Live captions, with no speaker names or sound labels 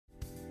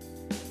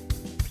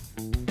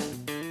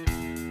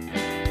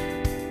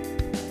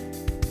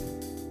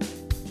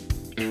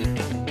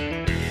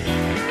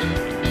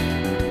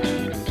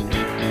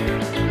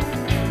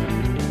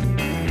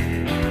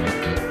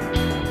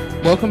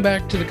Welcome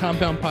back to the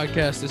Compound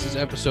Podcast. This is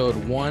episode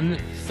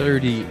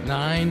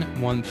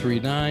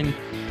 139,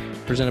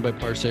 presented by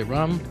Parse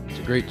Rum. It's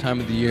a great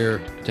time of the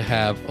year to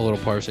have a little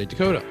Parse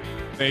Dakota.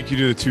 Thank you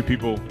to the two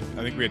people.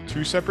 I think we had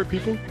two separate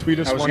people tweet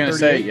us. I was going to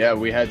say, yeah,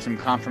 we had some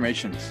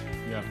confirmations.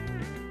 Yeah.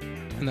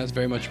 And that's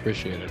very much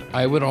appreciated.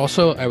 I would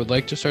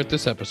like to start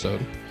this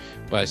episode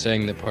by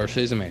saying that Parse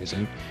is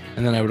amazing.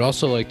 And then I would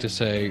also like to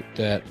say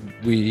that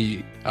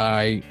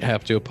I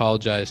have to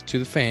apologize to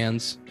the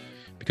fans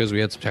because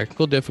we had some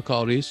technical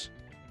difficulties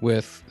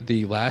with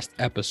the last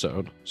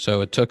episode.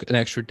 So it took an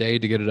extra day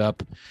to get it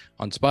up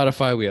on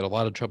Spotify. We had a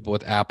lot of trouble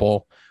with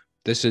Apple.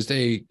 This is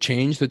a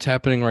change that's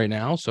happening right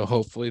now. So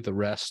hopefully the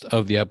rest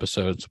of the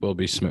episodes will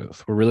be smooth.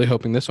 We're really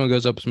hoping this one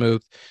goes up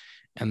smooth,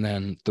 and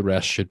then the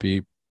rest should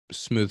be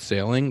smooth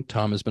sailing.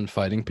 Tom has been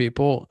fighting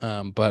people,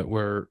 but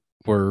we're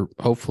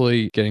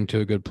hopefully getting to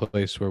a good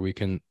place where we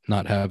can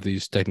not have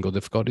these technical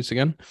difficulties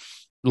again.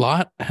 A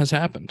lot has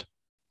happened.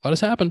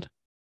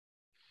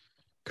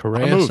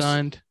 Correa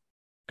signed.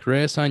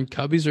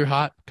 Cubbies are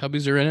hot.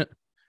 Cubbies are in it.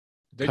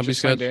 They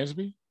just signed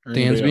Dansby?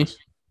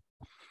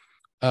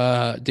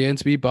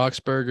 Dansby,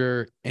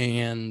 Boxberger,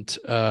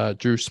 and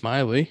Drew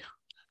Smiley.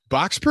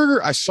 Boxberger,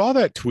 I saw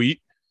that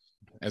tweet.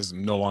 As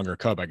no longer a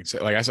Cub, I can say,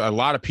 like, I saw a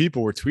lot of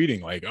people were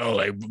tweeting like, "Oh,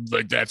 like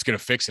that's gonna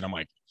fix it." I'm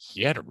like,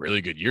 he had a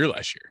really good year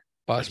last year.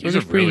 Boxberger's He's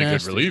a really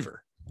nasty. good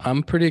reliever.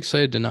 I'm pretty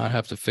excited to not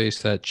have to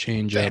face that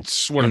change up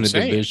in the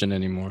division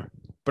anymore.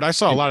 But I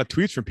saw a lot of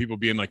tweets from people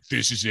being like,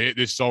 "This is it.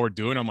 This is all we're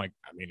doing." I'm like,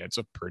 I mean, that's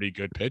a pretty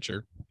good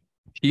pitcher.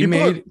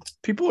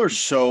 People are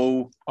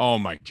so. Oh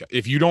my god!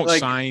 If you don't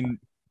sign,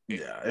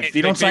 if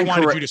you don't sign, they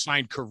wanted you to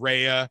sign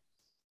Correa,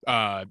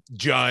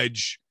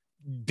 Judge,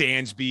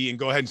 Dansby, and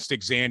go ahead and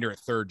stick Xander at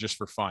third just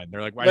for fun.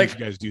 They're like, why didn't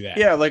you guys do that?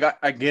 Yeah, like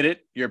I get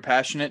it. You're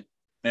passionate,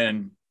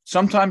 and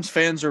sometimes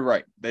fans are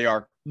right. They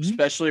are,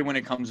 especially when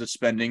it comes to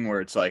spending,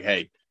 where it's like,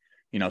 hey,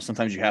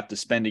 sometimes you have to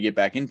spend to get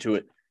back into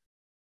it.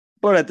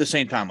 But at the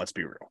same time, let's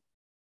be real.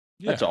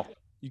 Yeah. That's all.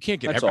 You can't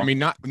get. I mean,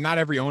 not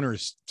every owner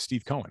is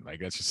Steve Cohen.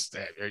 Like, that's just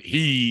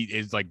he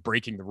is like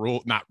breaking the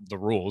rule, not the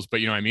rules, but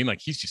you know what I mean.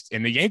 Like, he's just,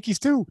 and the Yankees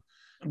too.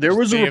 There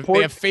was a report.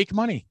 They have fake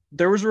money.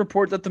 There was a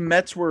report that the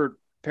Mets were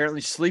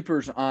apparently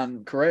sleepers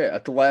on Correa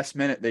at the last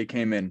minute. They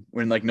came in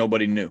when like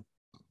nobody knew.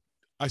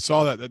 I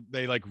saw that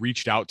they like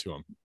reached out to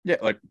him. Yeah,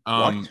 like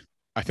what?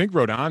 I think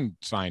Rodon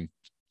signed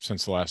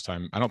since the last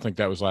time. I don't think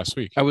that was last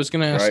week. I was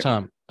going to ask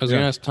Tom. Going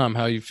to ask Tom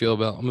how you feel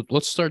about.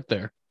 Let's start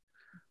there.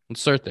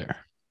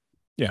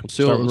 Yeah, let's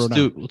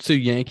do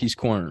Yankees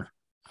corner.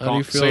 How do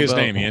you feel say about his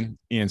name, Ian?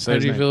 Ian, say how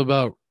his do you name. feel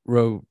about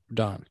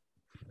Rodon?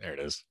 There it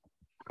is.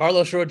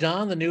 Carlos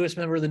Rodon, the newest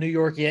member of the New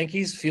York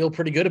Yankees, feel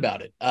pretty good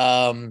about it.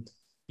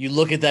 You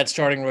look at that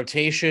starting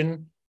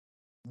rotation.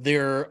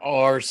 There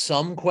are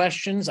some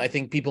questions I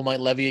think people might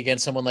levy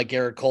against someone like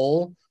Garrett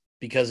Cole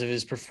because of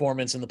his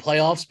performance in the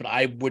playoffs, but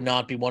I would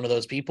not be one of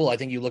those people. I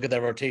think you look at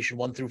that rotation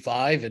 1 through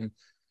 5, and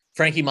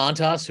Frankie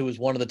Montas, who was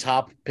one of the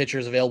top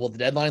pitchers available at the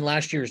deadline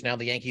last year, is now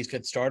the Yankees'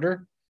 5th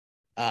starter.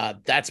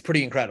 That's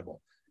pretty incredible.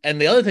 And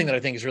the other thing that I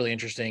think is really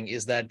interesting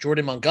is that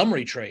Jordan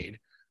Montgomery trade,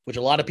 which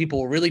a lot of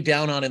people were really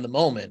down on in the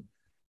moment.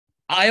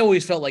 I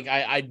always felt like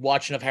I'd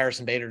watched enough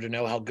Harrison Bader to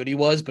know how good he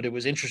was, but it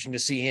was interesting to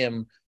see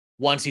him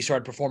once he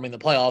started performing in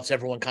the playoffs.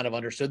 Everyone kind of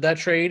understood that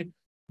trade.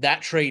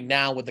 That trade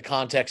now, with the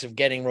context of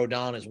getting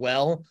Rodon as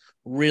well,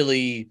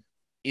 really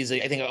is,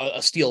 I think,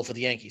 a steal for the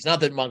Yankees. Not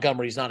that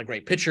Montgomery's not a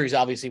great pitcher. He's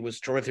obviously was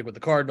terrific with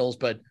the Cardinals,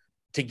 but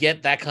to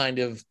get that kind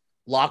of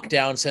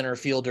lockdown center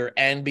fielder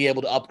and be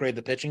able to upgrade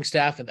the pitching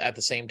staff at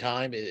the same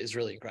time is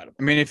really incredible.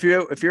 I mean, if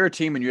you're a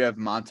team and you have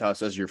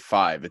Montas as your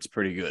 5, it's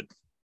pretty good.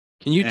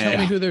 Can you tell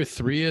me who their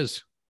 3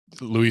 is?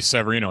 Luis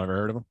Severino. Ever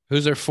heard of him?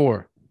 Who's their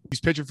 4?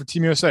 He's pitching for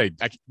Team USA.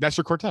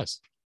 Nestor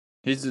Cortez.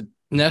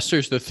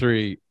 Nestor's the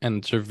 3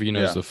 and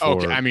Severino's the 4.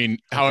 Okay, I mean,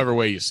 however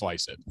way you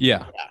slice it.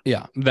 Yeah.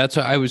 That's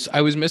what I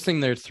was missing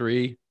their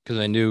 3 because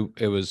I knew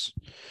it was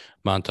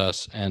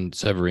Montas and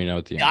Severino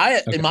at the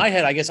end. In my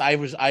head, I guess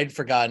I'd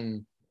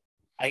forgotten.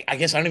 I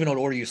guess I don't even know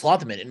what order you slot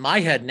them in. In my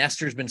head,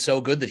 Nestor's been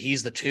so good that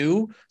he's the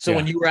 2. So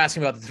when you were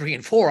asking about the 3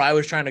 and 4, I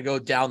was trying to go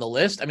down the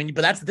list. I mean,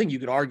 but that's the thing. You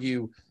could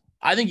argue.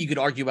 I think you could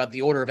argue about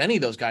the order of any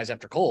of those guys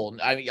after Cole.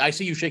 I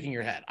see you shaking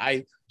your head.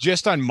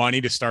 Just on money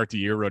to start the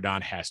year,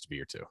 Rodon has to be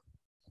your 2.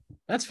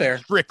 That's fair.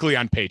 Strictly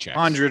on paychecks.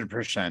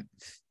 100%.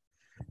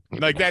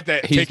 Like that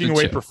taking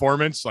away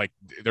performance, like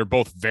they're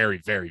both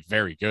very, very,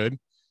 very good.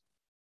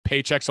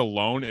 Paychecks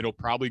alone, it'll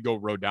probably go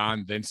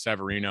Rodon, then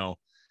Severino,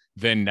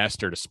 then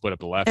Nestor to split up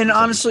the left. And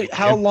honestly,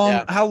 how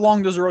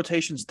long does a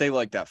rotation stay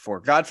like that for?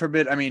 God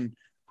forbid. I mean,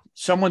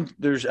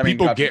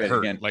 people get hurt.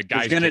 Again, like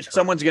guys,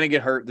 someone's going to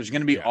get hurt. There's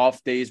going to be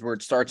off days where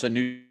it starts a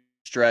new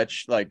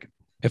stretch. Like,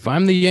 if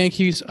I'm the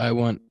Yankees, I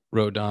want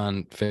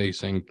Rodon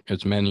facing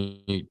as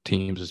many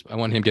teams as I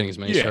want him getting as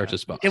many starts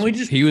as possible. Can we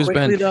just he's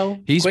been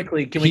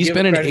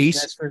an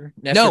ace.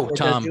 No,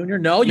 Tom. Jr.?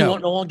 No, you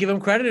won't give him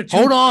credit.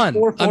 Hold on.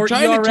 I'm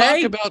trying to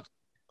talk about.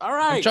 All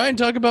right. I'm trying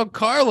to talk about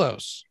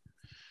Carlos.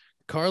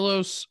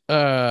 Carlos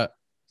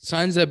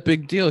signs that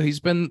big deal. He's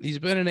been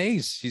an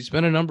ace. He's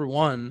been a number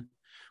 1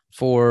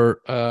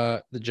 for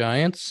the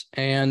Giants,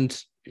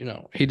 and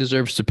he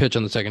deserves to pitch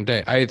on the second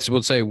day. I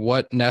would say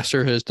what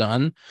Nestor has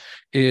done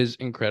is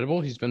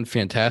incredible. He's been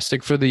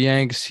fantastic for the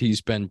Yanks.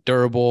 He's been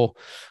durable.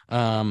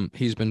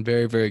 He's been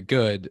very, very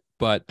good.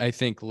 But I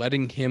think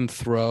letting him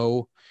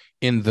throw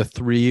in the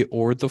 3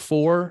 or the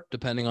 4,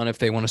 depending on if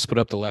they want to split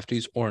up the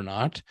lefties or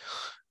not,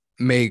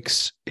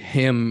 makes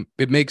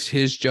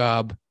his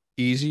job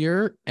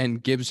easier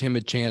and gives him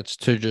a chance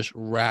to just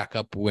rack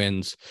up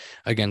wins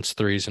against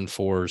 3s and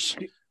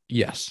 4s.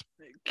 Yes.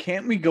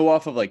 Can't we go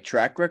off of like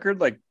track record?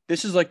 Like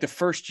this is like the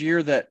first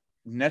year that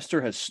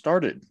Nestor has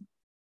started.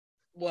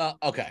 Well,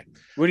 okay.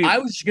 I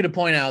was just going to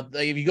point out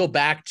that if you go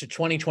back to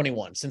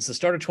 2021, since the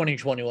start of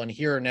 2021,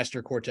 here are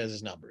Nestor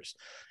Cortez's numbers: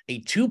 a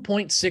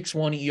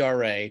 2.61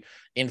 ERA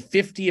in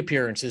 50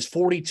 appearances.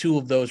 42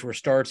 of those were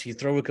starts. He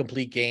threw a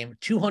complete game,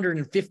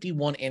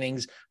 251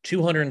 innings,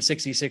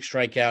 266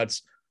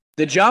 strikeouts.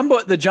 The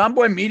John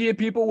Boy media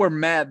people were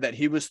mad that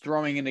he was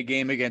throwing in a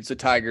game against the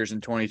Tigers in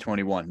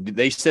 2021.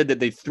 They said that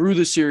they threw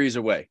the series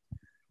away.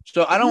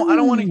 So I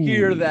don't want to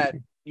hear that.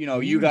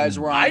 You guys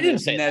were on. I didn't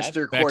say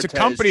Nestor that. Cortez That's a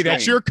company. train.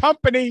 That's your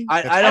company.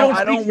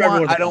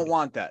 I don't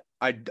want that.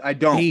 I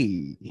don't.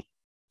 Hey.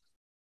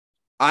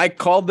 I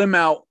called them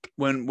out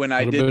when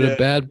I did the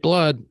bad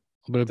blood.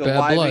 The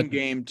live blood in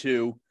game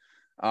 2.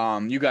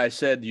 You guys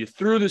said you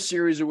threw the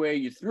series away.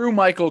 You threw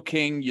Michael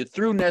King. You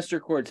threw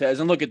Nestor Cortez.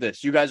 And look at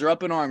this. You guys are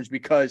up in arms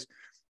because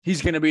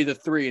he's going to be the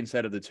 3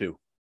 instead of the 2.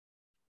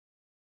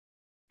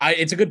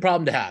 It's a good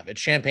problem to have. It's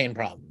champagne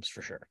problems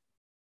for sure.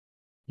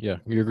 Yeah,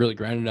 you're really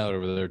grinding out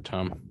over there,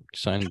 Tom.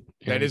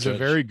 That is a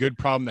very good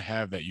problem to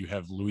have, that you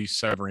have Luis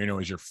Severino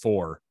as your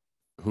 4,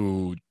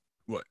 who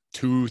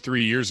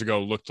 2-3 years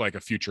ago looked like a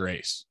future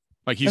ace.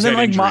 Like he's had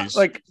injuries.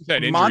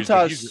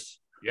 Montas.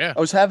 Yeah. I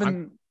was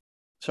having.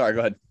 Sorry, go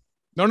ahead.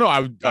 No,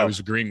 I was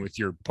agreeing with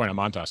your point on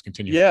Montas.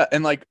 Continue. Yeah,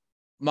 and like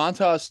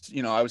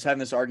Montas, I was having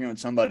this argument with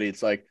somebody.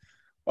 It's like,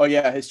 oh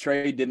yeah, his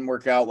trade didn't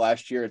work out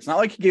last year. It's not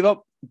like he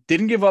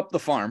didn't give up the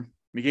farm.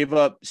 He gave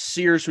up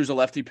Sears, who's a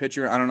lefty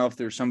pitcher. I don't know if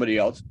there's somebody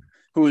else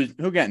who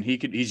again,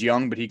 he's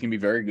young, but he can be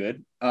very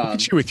good. Look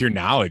at you with your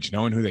knowledge,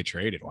 knowing who they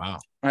traded. Wow.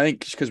 I think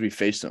just because we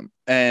faced him,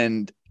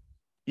 and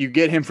you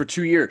get him for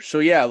 2 years. So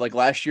yeah, like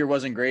last year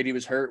wasn't great. He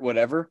was hurt,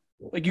 whatever.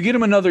 Like you get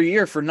him another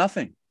year for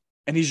nothing.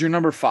 And he's your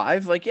number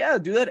 5. Like, yeah,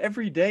 do that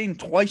every day and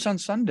twice on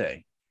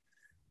Sunday.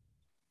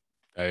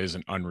 That is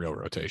an unreal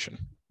rotation.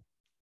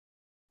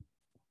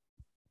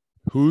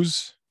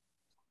 Who's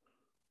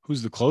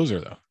the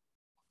closer though?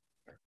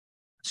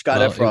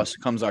 Scott Efros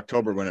comes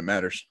October when it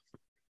matters.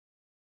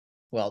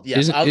 Well,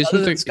 yes.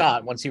 Other than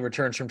Scott, once he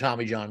returns from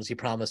Tommy John, as he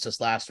promised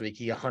us last week,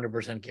 he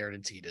 100%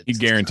 guaranteed it. He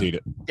guaranteed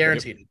it.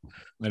 Guaranteed it.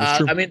 That is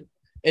true. I mean,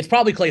 it's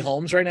probably Clay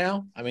Holmes right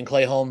now. I mean,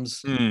 Clay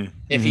Holmes,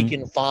 if he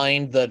can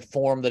find the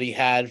form that he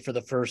had for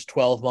the first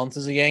 12 months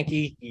as a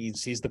Yankee,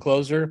 he's the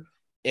closer.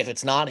 If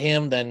it's not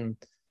him, then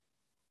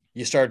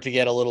you start to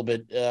get a little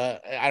bit,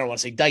 I don't want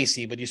to say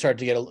dicey, but you start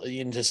to get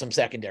into some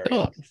secondary.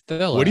 What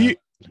do you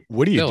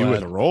do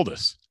with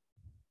Aroldis?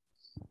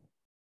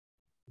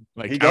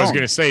 Like I was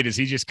going to say, does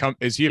he just come?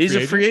 Is he? He's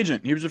a free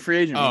agent. He was a free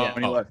agent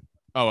when he left.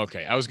 Oh,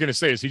 okay. I was going to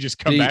say, does he just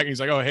come back and he's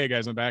like, oh, hey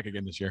guys, I'm back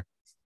again this year?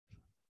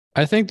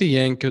 I think the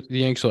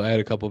Yanks will add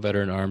a couple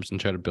veteran arms and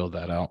try to build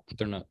that out.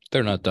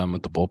 They're not done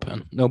with the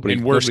bullpen.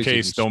 In worst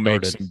case, they'll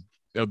make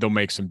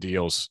some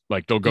deals.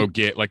 Like they'll go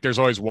get, like there's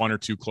always 1 or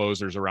 2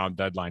 closers around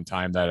deadline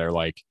time that are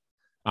like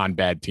on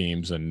bad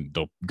teams, and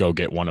they'll go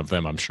get one of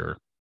them, I'm sure.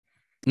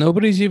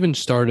 Nobody's even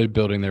started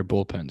building their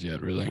bullpens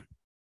yet, really.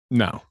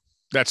 No.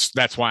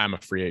 That's why I'm a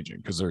free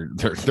agent, because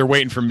they're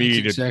waiting for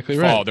me to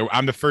fall. Right.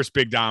 I'm the first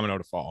big domino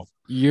to fall.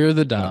 You're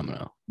the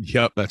domino.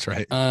 Yep, that's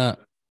right.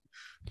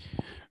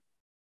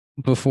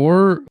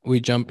 Before we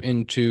jump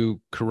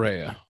into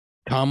Correa,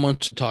 Tom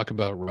wants to talk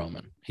about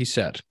Roman. He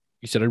said,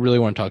 I really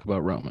want to talk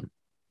about Roman.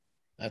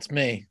 That's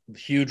me.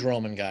 Huge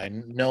Roman guy,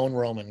 known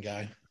Roman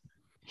guy.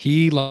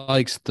 He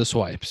likes the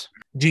swipes.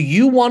 Do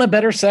you want a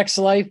better sex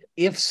life?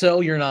 If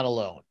so, you're not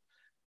alone.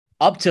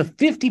 Up to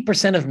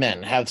 50% of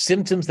men have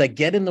symptoms that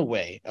get in the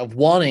way of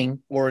wanting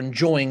or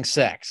enjoying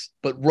sex,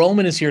 but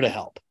Roman is here to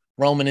help.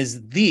 Roman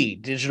is the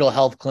digital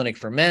health clinic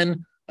for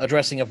men,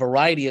 addressing a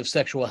variety of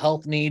sexual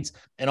health needs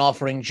and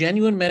offering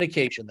genuine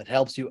medication that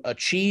helps you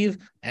achieve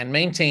and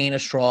maintain a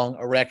strong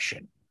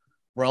erection.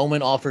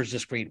 Roman offers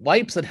discreet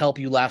wipes that help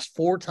you last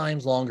 4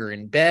 times longer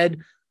in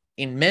bed.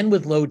 In men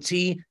with low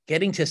T,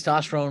 getting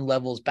testosterone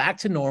levels back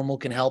to normal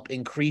can help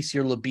increase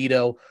your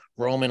libido.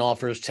 Roman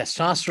offers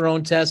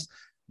testosterone tests.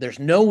 There's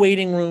no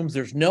waiting rooms.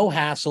 There's no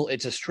hassle.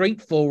 It's a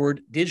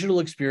straightforward digital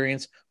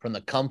experience from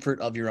the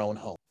comfort of your own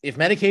home. If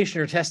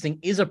medication or testing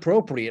is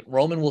appropriate,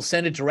 Roman will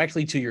send it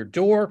directly to your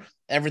door.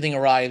 Everything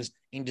arrives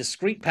in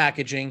discreet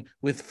packaging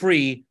with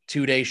free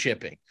 2-day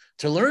shipping.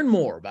 To learn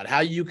more about how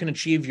you can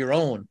achieve your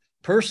own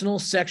personal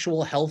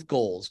sexual health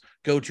goals,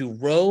 go to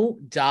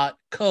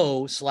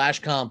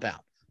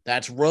ro.co/compound.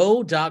 That's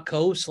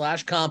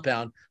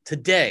ro.co/compound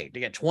today to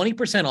get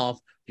 20%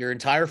 off your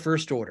entire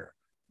first order.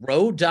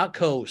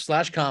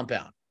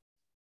 ro.co/compound.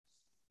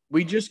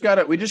 We just got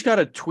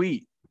a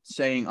tweet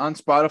saying on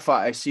Spotify,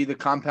 I see the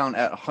compound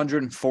at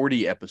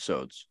 140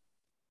 episodes.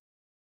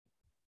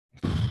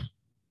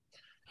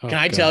 Can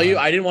I tell you,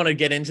 I didn't want to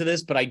get into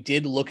this, but I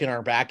did look in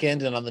our back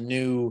end, and on the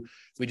new,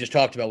 we just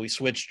talked about, we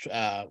switched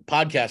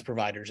podcast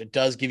providers. It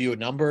does give you a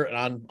number,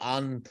 and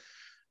on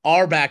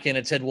our back end,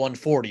 it said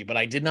 140, but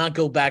I did not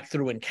go back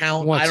through and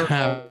count. What's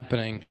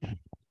happening?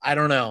 I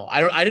don't know.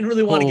 I didn't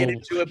really want to get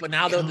into it, but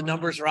now that the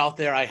numbers are out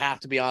there, I have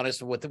to be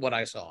honest with what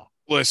I saw.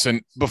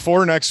 Listen,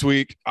 before next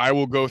week, I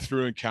will go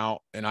through and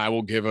count, and I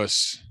will give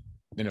us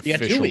an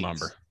official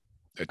number.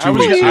 2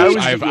 weeks.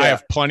 I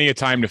have plenty of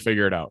time to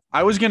figure it out.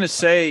 I was going to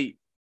say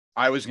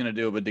I was going to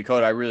do it, but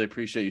Dakota, I really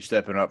appreciate you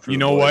stepping up. You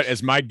know what?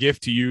 As my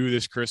gift to you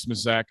this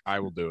Christmas, Zach,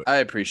 I will do it. I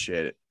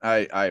appreciate it.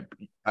 I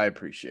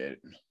appreciate it.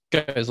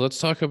 Guys, let's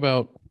talk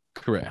about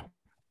Correa.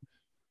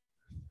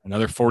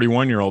 Another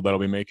 41-year-old that'll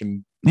be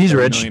making he's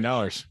rich $1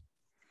 million.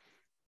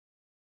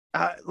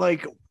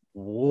 Like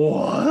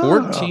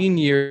what? 14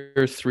 year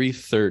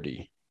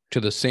 330 to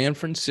the San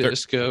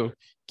Francisco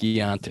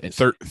Giants.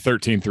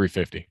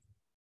 13,350.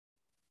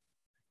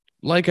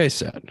 Like I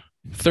said,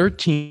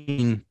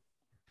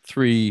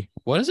 13,3.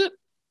 What is it?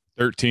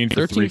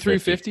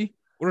 13,350.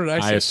 What did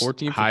I say?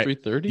 14 for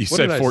 330? You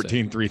said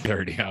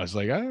 14,330. I was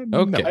like, okay.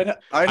 No.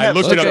 I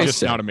looked it up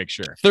just now to make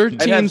sure.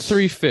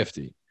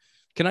 13,350.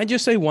 Can I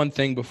just say one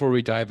thing before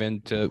we dive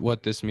into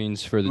what this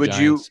means for the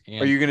Giants?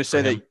 Are you going to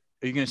say that?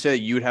 Are you going to say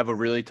that you'd have a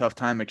really tough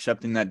time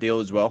accepting that deal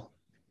as well?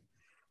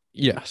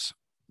 Yes.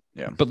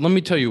 Yeah. But let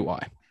me tell you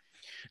why.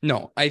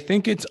 No, I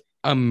think it's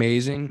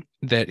amazing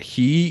that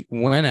he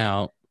went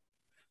out,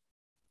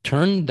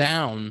 turned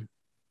down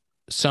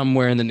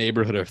somewhere in the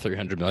neighborhood of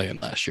 $300 million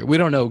last year. We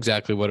don't know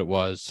exactly what it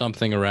was.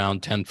 Something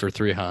around 10 for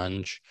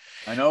 300.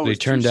 I know. He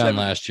turned down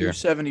last year.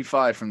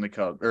 275 from the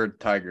Cubs or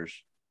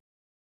Tigers.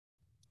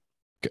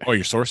 Okay. Oh,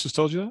 your sources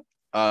told you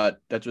that?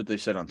 That's what they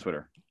said on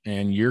Twitter.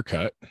 And you're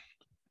cut.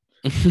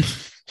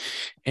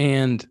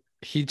 And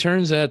he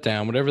turns that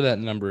down, whatever that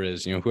number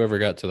is, whoever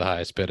got to the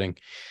highest bidding,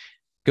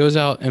 goes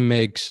out and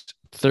makes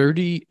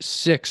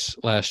 36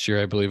 last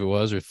year, I believe it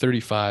was, or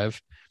 35,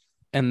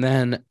 and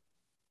then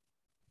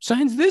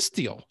signs this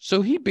deal.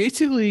 So he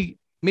basically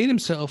made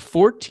himself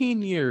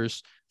 14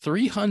 years,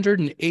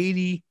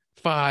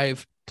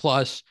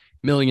 $385+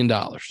 million.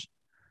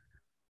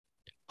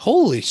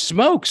 Holy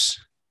smokes.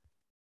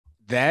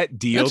 That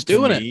deal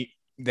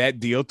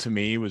to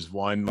me was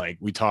one, like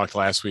we talked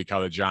last week, how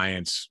the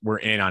Giants were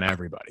in on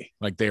everybody.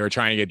 Like they were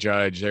trying to get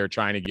Judge, they were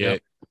trying to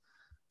get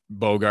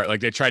Bogart,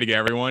 like they tried to get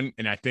everyone.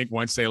 And I think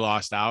once they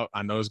lost out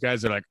on those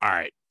guys, they're like, all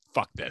right,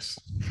 fuck this.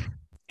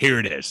 Here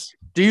it is.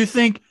 Do you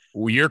think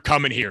you're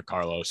coming here,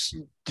 Carlos?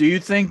 Do you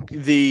think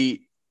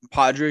the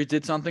Padres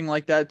did something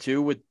like that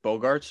too with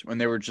Bogarts when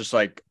they were just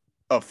like,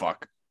 oh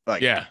fuck,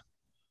 like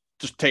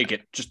just take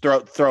it, just throw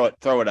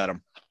it at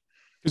him?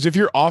 Because if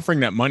you're offering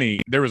that money,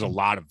 there was a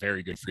lot of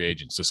very good free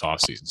agents this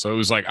offseason. So it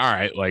was like, all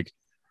right, like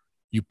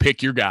you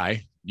pick your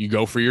guy, you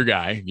go for your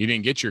guy, you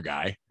didn't get your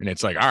guy. And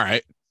it's like, all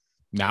right,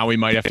 now we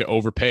might have to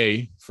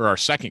overpay for our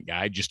second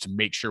guy just to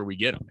make sure we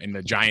get him. And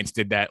the Giants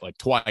did that like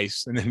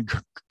twice. And then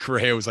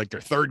Correa was like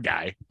their third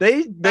guy.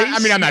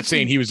 I'm not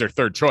saying he was their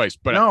third choice,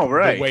 but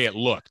the way it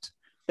looked.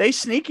 They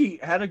sneaky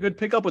had a good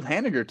pickup with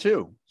Haniger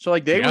too. So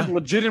like they were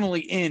legitimately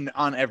in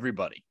on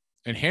everybody.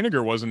 And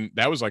Haniger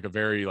that was like a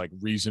very like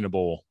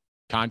reasonable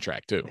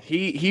contract too.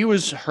 He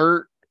was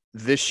hurt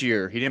this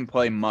year. He didn't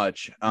play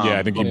much.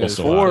 I think he missed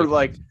a lot.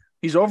 Like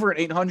he's over an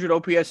 800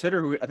 OPS hitter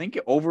who I think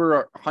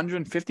over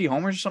 150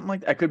 homers or something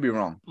like that. I could be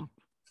wrong.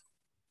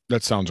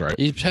 That sounds right.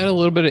 He's had a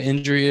little bit of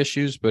injury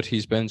issues, but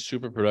he's been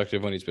super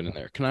productive when he's been in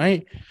there. Can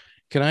I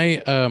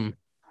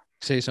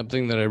say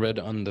something that I read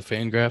on the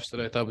Fangraphs that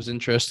I thought was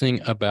interesting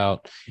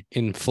about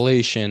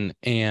inflation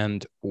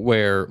and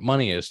where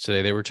money is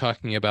today? They were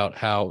talking about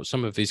how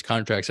some of these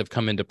contracts have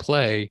come into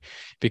play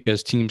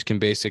because teams can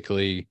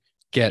basically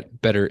get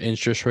better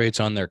interest rates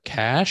on their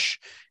cash,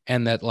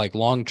 and that like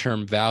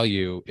long-term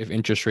value, if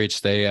interest rates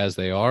stay as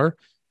they are,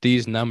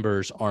 these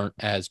numbers aren't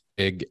as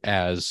big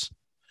as,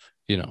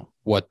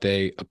 what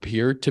they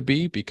appear to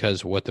be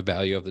because what the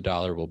value of the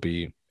dollar will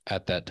be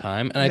at that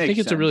time. And I think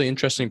it's a really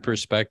interesting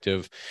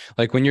perspective.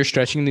 Like when you're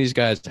stretching these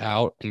guys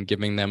out and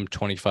giving them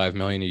 25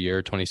 million a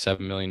year,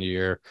 27 million a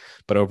year,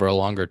 but over a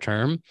longer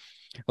term,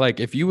 like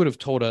if you would have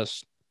told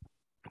us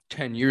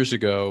 10 years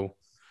ago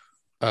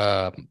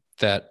that,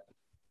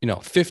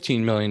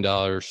 $15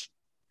 million,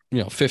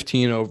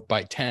 15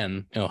 by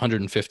 10,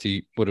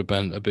 150 would have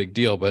been a big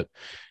deal. But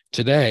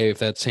today, if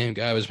that same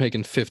guy was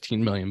making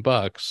 15 million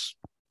bucks,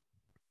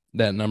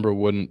 that number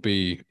wouldn't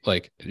be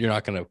like, you're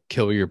not going to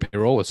kill your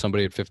payroll with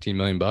somebody at 15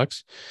 million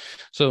bucks.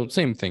 So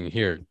same thing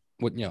here.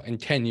 What, in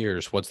 10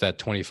 years, what's that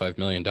 $25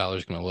 million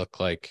going to look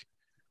like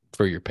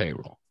for your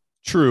payroll?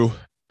 True.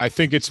 I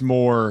think it's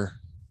more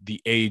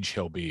the age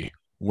he'll be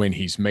when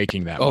he's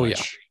making that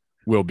much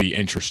will be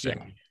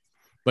interesting.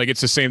 Like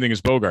it's the same thing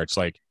as Bogarts.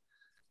 Like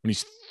when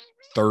he's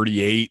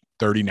 38,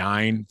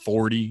 39,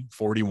 40,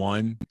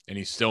 41, and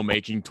he's still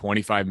making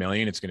 25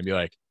 million, it's going to be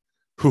like,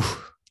 whew.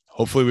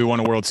 Hopefully we won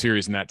a World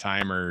Series in that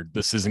time, or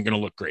this isn't going to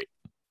look great.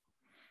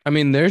 I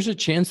mean, there's a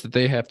chance that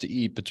they have to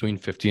eat between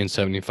 $50 and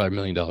 $75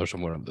 million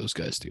on one of those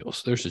guys'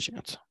 deals. There's a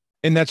chance.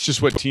 And that's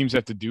just what teams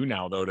have to do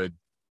now, though, to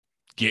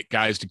get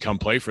guys to come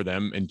play for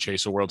them and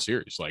chase a World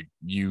Series. Like,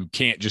 you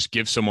can't just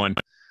give someone,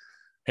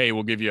 hey,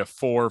 we'll give you a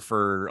 4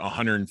 for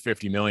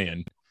 $150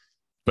 million,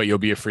 but you'll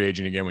be a free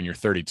agent again when you're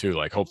 32.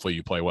 Like, hopefully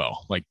you play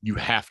well. Like, you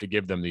have to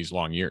give them these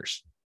long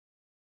years,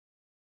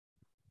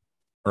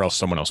 or else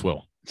someone else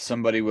will.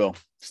 Somebody will.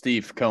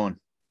 Steve Cohen.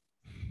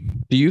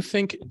 Do you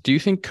think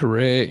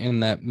Correa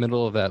in that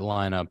middle of that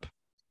lineup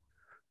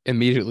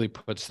immediately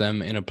puts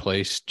them in a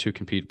place to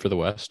compete for the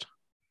West?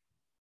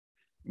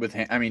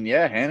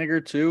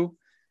 Haniger too.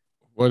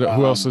 Who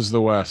else is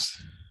the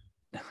West?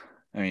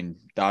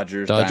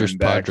 Dodgers,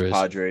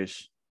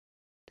 Padres.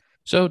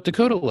 So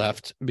Dakota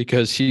left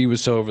because he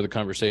was so over the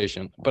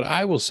conversation. But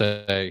I will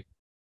say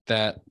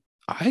that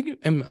I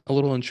am a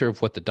little unsure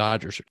of what the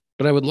Dodgers are.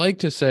 But I would like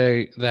to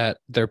say that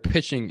their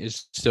pitching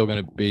is still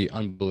going to be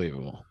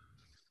unbelievable.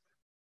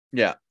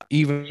 Yeah.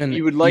 Even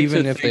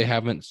if they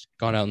haven't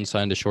gone out and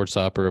signed a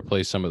shortstop or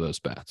replaced some of those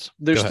bats.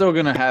 They're still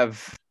going to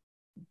have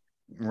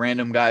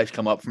random guys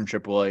come up from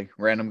AAA,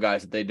 random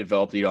guys that they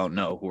developed you don't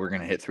know who are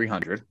going to hit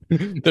 300.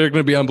 They're going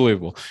to be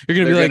unbelievable. You're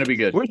going to be like, be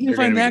good. Where did you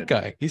find that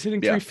guy? He's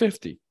hitting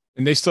 350.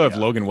 And they still have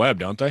Logan Webb,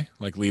 don't they?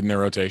 Like, leading their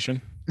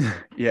rotation.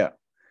 Yeah.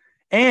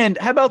 And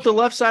how about the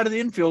left side of the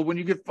infield when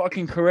you get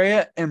fucking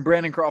Correa and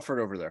Brandon Crawford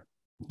over there?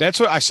 That's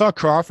what I saw.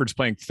 Crawford's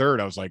playing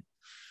third. I was like,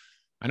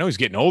 I know he's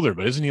getting older,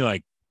 but isn't he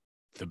like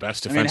the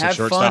best defensive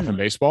shortstop in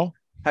baseball?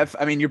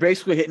 You're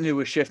basically hitting into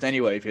a shift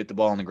anyway if you hit the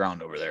ball on the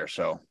ground over there.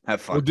 So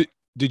have fun. Well,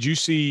 did you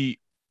see,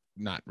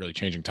 not really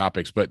changing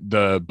topics, but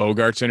the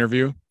Bogarts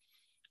interview?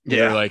 Yeah.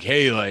 They're like,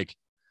 hey, like,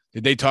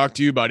 did they talk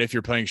to you about if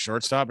you're playing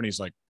shortstop? And he's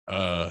like,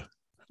 the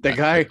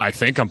guy, I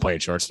think I'm playing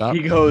shortstop.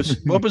 He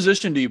goes, what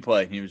position do you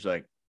play? And he was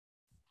like,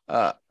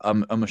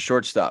 I'm a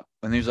shortstop.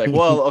 And he was like,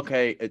 well,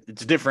 okay,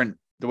 it's different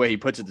the way he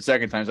puts it the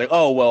second time. He's like,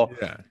 oh, well,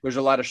 there's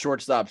a lot of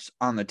shortstops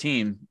on the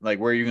team. Like,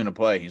 where are you going to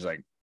play? He's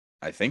like,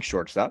 I think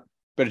shortstop.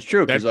 But it's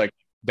true because, like,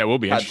 that will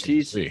be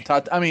interesting.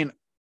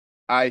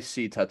 I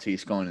see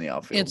Tatis going to the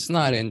outfield. It's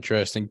not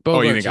interesting.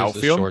 Bogarts you think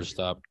outfield?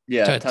 Shortstop.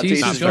 Yeah,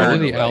 Tatis is going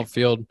to the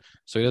outfield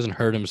so he doesn't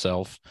hurt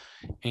himself.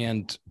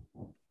 And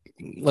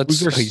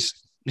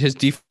his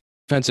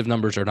defensive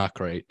numbers are not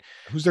great.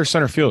 Who's their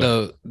center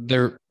fielder?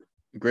 They're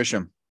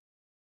Grisham.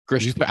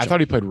 I thought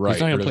he played right.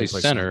 He's not going to play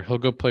center. He'll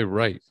go play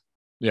right.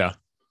 Yeah.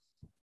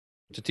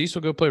 Tatis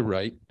will go play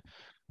right.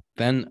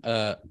 Then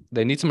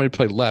they need somebody to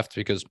play left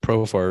because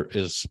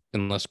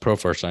unless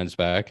Profar signs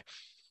back.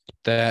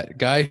 That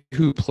guy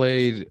who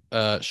played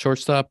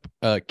shortstop,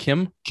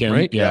 Kim,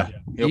 right? Yeah.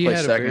 He had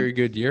second. A very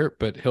good year,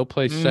 but he'll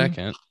play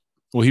second.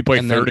 Will he play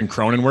third and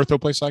Cronenworth will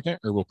play second,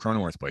 or will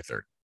Cronenworth play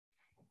third?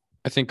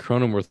 I think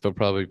Cronenworth will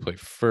probably play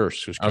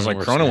first. I was like,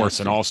 Cronenworth's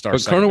an all-star.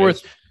 But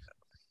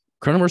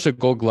Cronenworth's a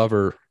Gold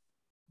Glover.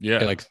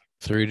 Yeah, in like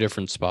 3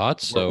 different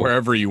spots. So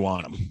wherever you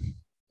want him.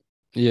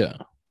 Yeah,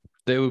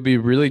 they would be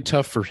really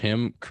tough for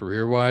him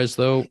career-wise,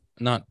 though.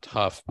 Not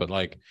tough, but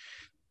like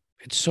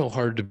it's so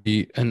hard to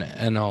be an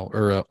NL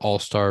or an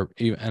all-star.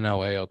 Even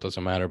NL, AL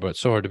doesn't matter, but it's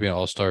so hard to be an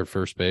all-star at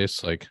first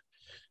base. Like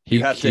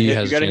you got to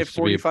hit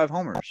 45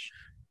 homers.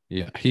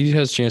 Yeah, he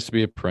has a chance to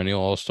be a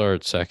perennial all-star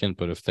at second,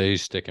 but if they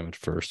stick him at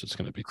first, it's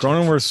going to be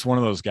Cronenworth's one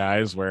of those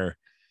guys where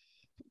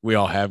we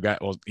all have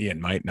got. Well,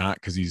 Ian might not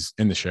because he's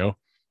in the show,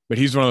 but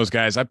he's one of those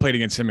guys. I played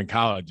against him in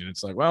college, and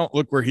it's like, well,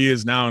 look where he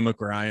is now, and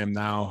look where I am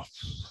now.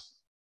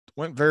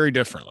 Went very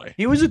differently.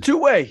 He was a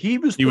two-way. He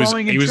was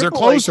their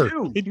closer.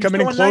 He'd come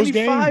in and close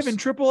games. In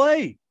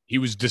AAA. He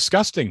was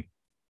disgusting.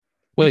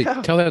 Wait,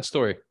 tell that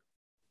story.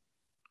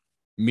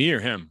 Me or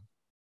him?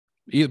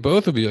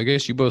 Both of you. I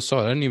guess you both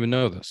saw it. I didn't even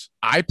know this.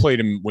 I played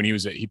him when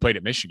he played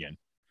at Michigan,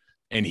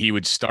 and he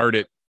would start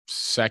at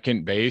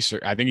second base,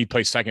 or I think he'd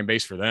play second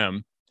base for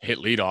them. Hit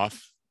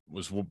leadoff,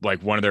 was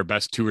like one of their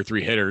best 2 or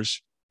 3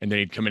 hitters, and then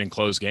he'd come in and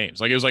close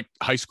games. Like it was like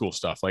high school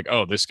stuff. Like,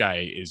 oh, this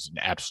guy is an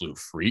absolute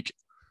freak.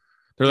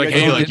 They're like,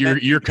 hey, like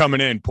you're coming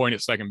in, point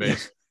at second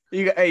base.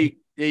 You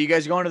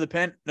guys going to the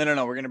pen?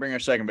 No. We're gonna bring our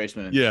second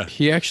baseman in. Yeah,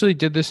 he actually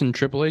did this in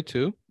AAA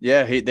too.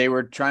 Yeah, they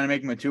were trying to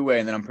make him a 2-way,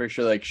 and then I'm pretty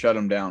sure they shut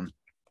him down.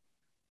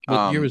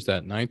 What year was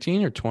that?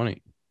 19 or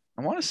 20?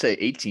 I want to say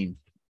 18.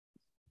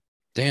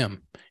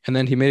 Damn. And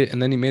then he made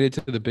it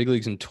to the big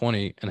leagues in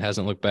 20 and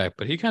hasn't looked back.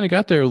 But he kind of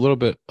got there a little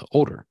bit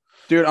older.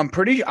 Dude,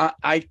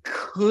 I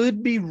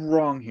could be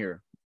wrong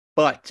here,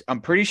 but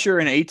I'm pretty sure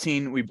in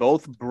 18 we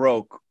both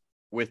broke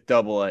with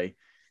AA.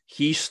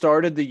 He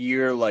started the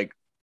year like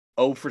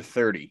 0 for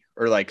 30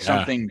 or like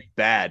something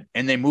bad,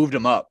 and they moved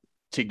him up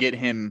to get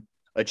him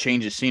a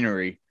change of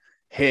scenery,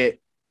 hit.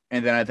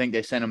 And then I think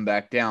they sent him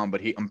back down,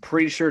 but I'm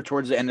pretty sure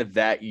towards the end of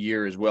that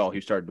year as well, he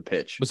started to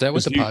pitch. Was that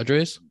with the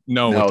Padres?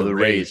 No, with the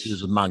Rays. He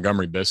was with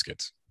Montgomery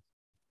Biscuits.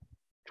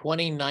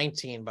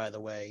 2019, by the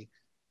way,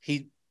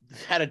 he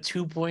had a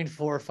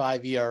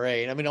 2.45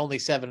 ERA. I mean, only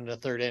 7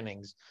 1/3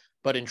 innings,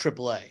 but in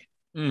AAA.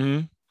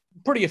 Mm-hmm.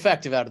 Pretty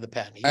effective out of the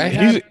pen.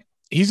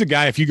 he's a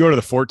guy, if you go to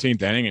the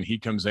 14th inning and he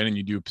comes in and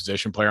you do a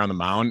position player on the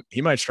mound,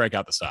 he might strike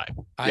out the side.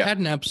 I had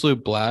an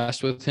absolute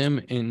blast with him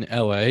in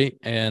LA,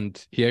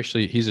 and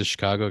he's a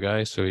Chicago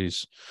guy. So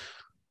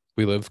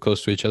we live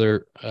close to each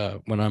other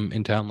when I'm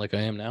in town, like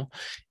I am now.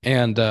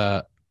 And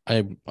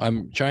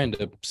I'm trying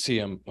to see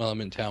him while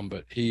I'm in town,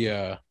 but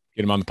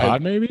get him on the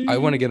pod, maybe? I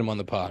want to get him on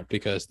the pod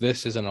because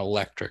this is an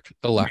electric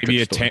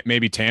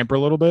maybe tamper a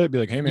little bit. Be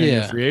like, hey, man,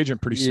 you're a free agent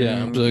pretty soon.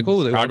 Yeah, I'm like,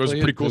 oh, Chicago's a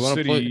pretty cool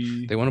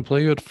city. They want to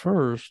play you at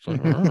first.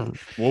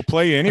 We'll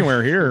play you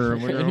anywhere here.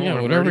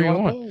 Whatever you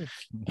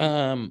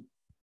want.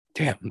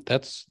 Damn,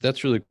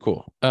 that's really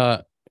cool.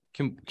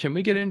 Can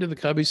we get into the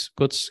Cubbies?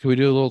 Can we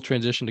do a little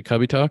transition to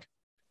Cubby talk?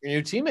 Your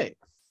new teammate.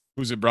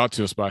 Who's it brought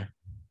to us by?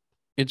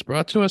 It's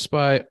brought to us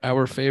by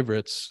our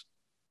favorites.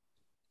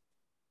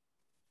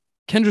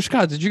 Kendra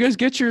Scott, did you guys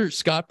get your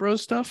Scott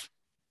Bros stuff?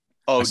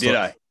 Oh, did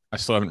I? I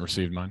still haven't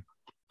received mine.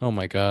 Oh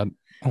my God.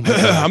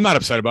 I'm not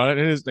upset about it.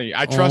 It is.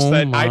 I trust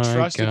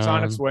it's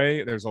on its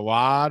way. There's a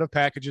lot of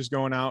packages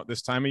going out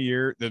this time of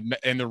year.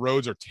 And the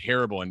roads are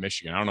terrible in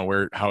Michigan. I don't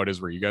know how it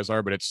is where you guys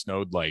are, but it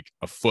snowed like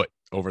a foot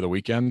over the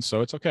weekend.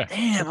 So it's okay.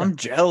 Damn, I'm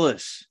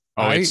jealous.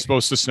 Oh, it's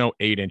supposed to snow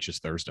 8 inches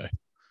Thursday.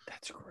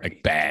 That's great.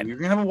 Like bad. You're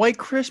going to have a white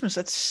Christmas.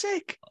 That's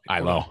sick.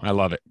 I know. I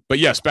love it. But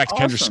yes, back to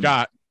Kendra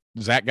Scott.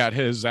 Zach got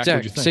his. Zach,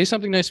 what'd you think? Say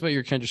something nice about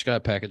your Kendra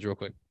Scott package real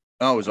quick.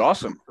 Oh, it was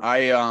awesome.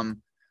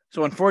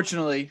 So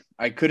unfortunately,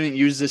 I couldn't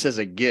use this as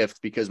a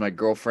gift because my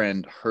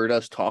girlfriend heard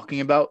us talking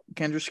about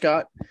Kendra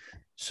Scott.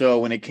 So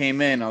when it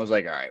came in, I was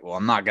like, all right, well,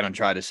 I'm not going to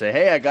try to say,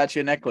 hey, I got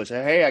you a necklace.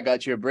 Hey, I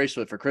got you a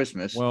bracelet for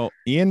Christmas. Well,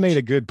 Ian made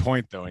a good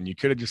point, though, and you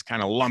could have just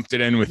kind of lumped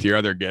it in with your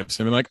other gifts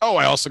and been like, oh,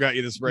 I also got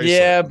you this bracelet.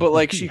 Yeah, but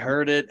like she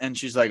heard it and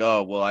she's like,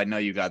 oh, well, I know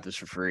you got this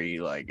for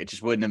free. Like it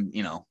just wouldn't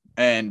have,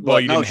 And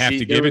well, you didn't have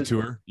to give it to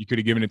her. You could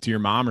have given it to your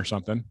mom or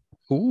something.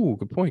 Ooh,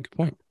 good point. Good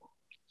point.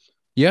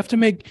 You have to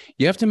make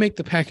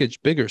the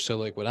package bigger. So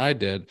like what I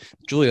did,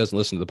 Julie doesn't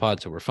listen to the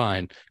pod, so we're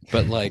fine.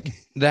 But like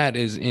that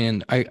is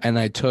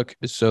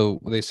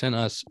so they sent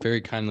us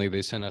very kindly,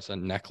 they sent us a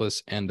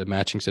necklace and a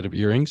matching set of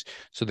earrings.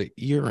 So the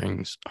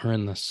earrings are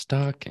in the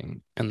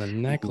stocking and the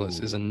necklace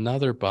is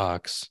another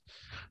box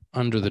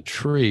under the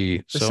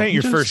tree. This ain't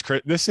your first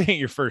Christmas.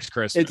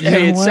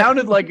 It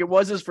sounded like it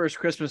was his first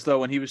Christmas though,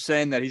 when he was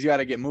saying that he's got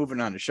to get moving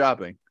on to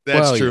shopping.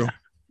 That's true.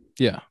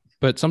 Yeah.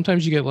 But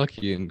sometimes you get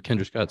lucky and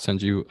Kendra Scott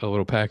sends you a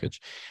little package.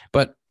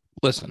 But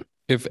listen,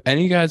 if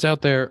any guys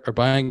out there are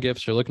buying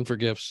gifts or looking for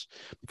gifts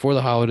before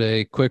the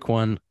holiday, quick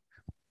one,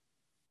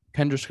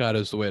 Kendra Scott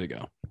is the way to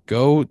go.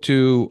 Go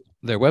to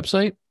their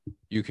website.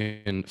 You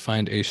can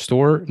find a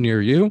store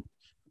near you.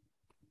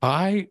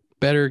 Buy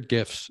better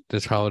gifts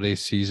this holiday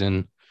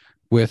season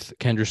with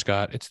Kendra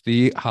Scott. It's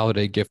the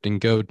holiday gifting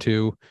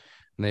go-to.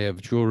 And they have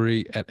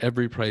jewelry at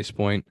every price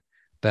point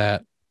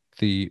that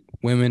the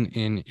women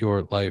in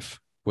your life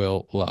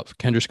will love.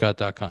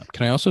 KendraScott.com.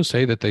 Can I also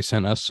say that they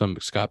sent us some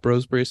Scott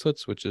Bros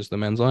bracelets, which is the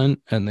men's line,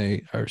 and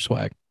they are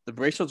swag. The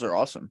bracelets are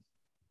awesome.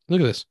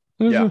 Look at this.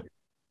 Yeah.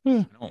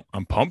 No,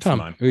 I'm pumped for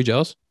mine. Are you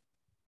jealous?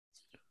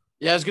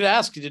 Yeah, I was gonna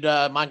ask. Did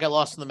mine get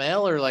lost in the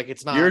mail or like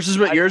it's not? Yours is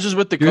with Dakotas.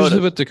 Yours is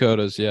with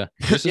Dakotas. Yeah.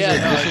 This is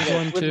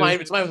my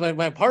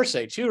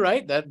Parsay too,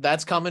 right?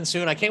 That's coming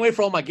soon. I can't wait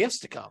for all my gifts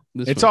to come.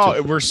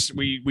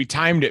 We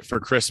timed it for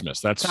Christmas.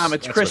 Tom.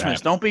 It's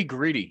Christmas. Don't be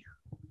greedy.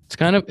 It's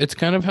kind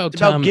of how it's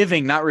Tom about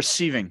giving, not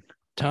receiving.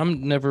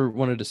 Tom never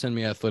wanted to send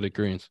me athletic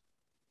greens.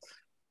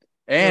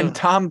 And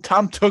Tom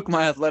took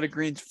my athletic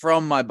greens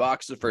from my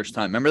box the first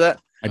time. Remember that?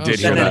 I did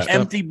hear that. An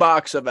empty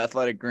box of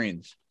athletic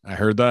greens. I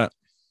heard that.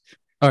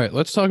 All right,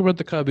 let's talk about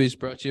the Cubbies,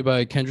 brought to you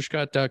by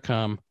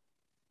KendraScott.com.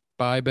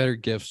 Buy better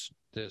gifts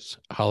this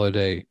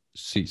holiday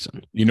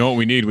season. You know what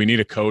we need? We need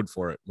a code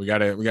for it. We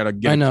gotta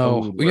get. I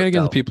know. We gotta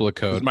give the people a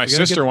code. My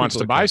sister wants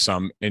to buy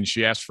some, and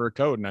she asked for a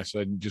code, and I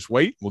said, "Just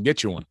wait, we'll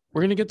get you one."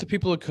 We're gonna get the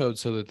people a code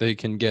so that they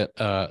can get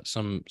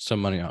some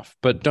money off.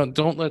 But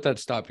don't let that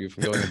stop you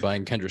from going and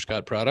buying Kendra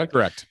Scott product.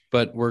 Correct.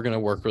 But we're gonna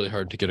work really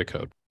hard to get a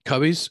code.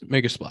 Cubbies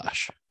make a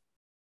splash.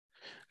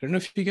 I don't know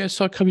if you guys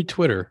saw Cubby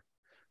Twitter,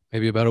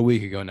 maybe about a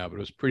week ago now, but it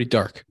was pretty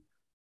dark.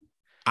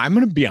 I'm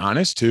gonna be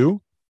honest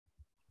too.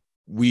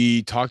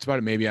 We talked about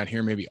it maybe on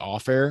here, maybe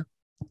off air.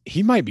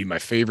 He might be my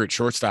favorite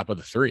shortstop of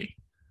the three.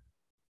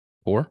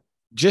 Or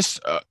just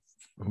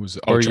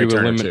Trey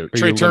Turner too.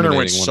 Trey Turner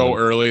went so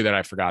early that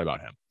I forgot about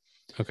him.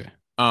 Okay.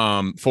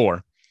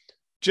 4.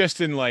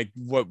 Just in like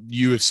what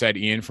you have said,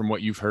 Ian, from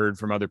what you've heard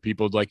from other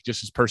people, like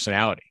just his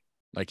personality.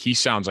 Like he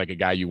sounds like a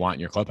guy you want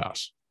in your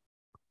clubhouse.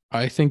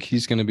 I think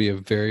he's going to be a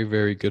very,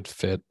 very good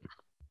fit.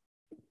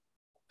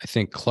 I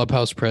think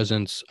clubhouse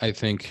presence. I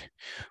think,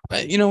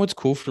 what's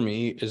cool for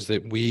me is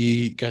that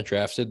we got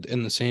drafted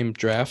in the same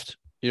draft.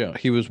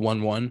 He was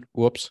 1-1.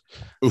 Whoops.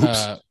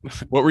 Oops.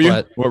 What were you?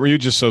 What were you?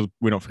 Just so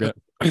we don't forget.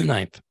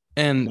 9th.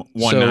 And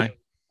 1-9.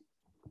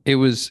 It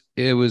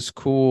was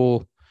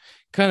cool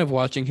kind of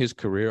watching his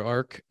career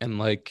arc. And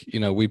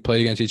we played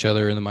against each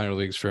other in the minor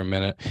leagues for a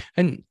minute.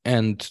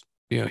 And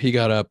he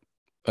got up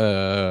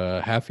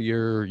half a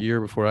year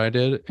before I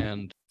did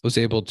and was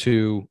able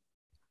to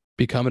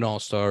become an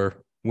all-star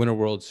win a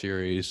World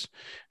Series,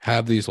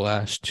 have these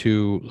last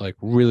two like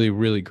really,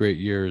 really great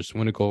years,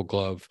 win a Gold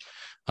Glove,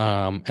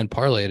 and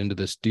parlay it into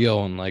this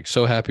deal. And like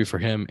so happy for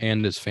him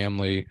and his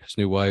family, his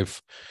new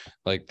wife.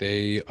 Like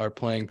they are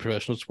playing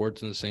professional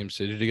sports in the same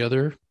city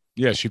together.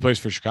 Yeah, she plays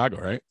for Chicago,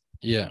 right?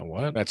 Yeah,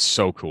 what? That's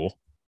so cool.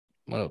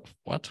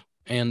 What?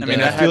 And I mean,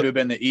 that had to have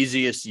been the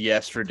easiest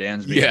yes for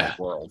Dansby in the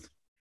world.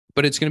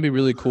 But it's going to be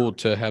really cool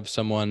to have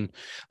someone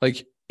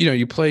like, you know,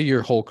 you play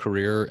your whole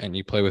career and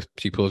you play with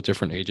people of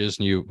different ages,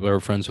 and you are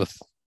friends with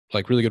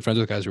like really good friends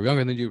with guys who are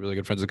younger than you, really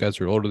good friends with guys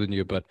who are older than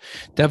you. But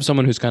to have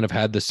someone who's kind of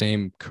had the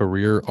same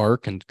career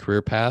arc and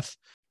career path,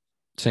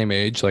 same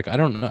age, like I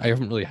don't know, I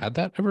haven't really had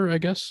that ever, I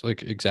guess,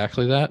 like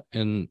exactly that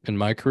in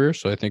my career.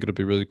 So I think it'll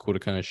be really cool to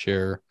kind of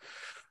share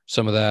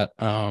some of that.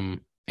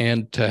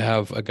 And to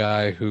have a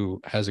guy who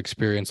has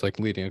experience like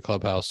leading a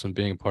clubhouse and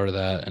being part of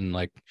that and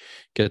like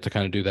get to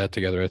kind of do that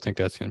together. I think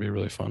that's going to be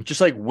really fun. Just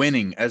like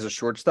winning as a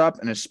shortstop,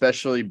 and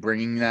especially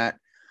bringing that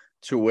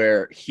to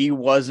where he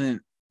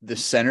wasn't the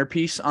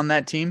centerpiece on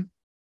that team.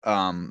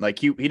 Like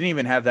he didn't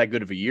even have that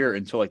good of a year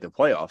until like the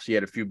playoffs. He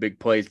had a few big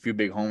plays, a few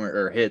big homer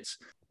or hits.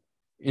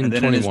 In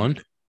 21?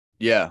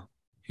 Yeah.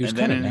 He was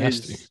kind of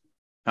nasty.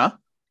 Huh?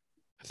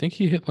 I think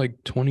he hit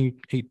like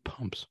 28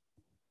 pumps.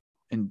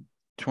 In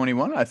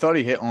 21, I thought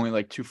he hit only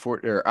like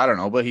 240, or I don't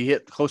know, but he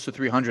hit close to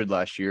 300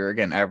 last year.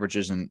 Again,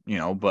 averages and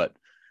but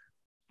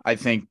I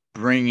think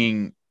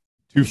bringing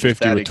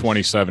 250 with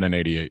 27 and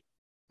 88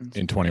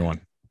 in 21.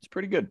 It's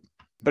pretty good.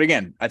 But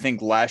again, I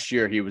think last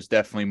year he was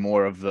definitely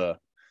more of the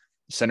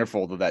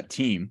centerfold of that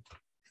team.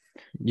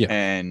 Yeah,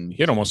 and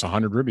he had almost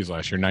 100 ribbies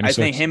last year. 96.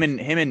 I think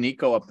him and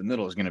Nico up the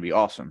middle is going to be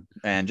awesome.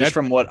 And just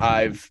from what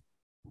I've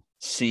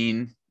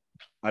seen,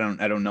 I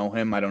don't know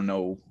him. I don't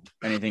know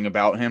anything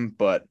about him,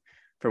 but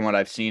from what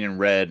I've seen and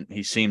read,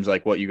 he seems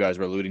like what you guys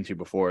were alluding to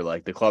before,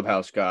 like the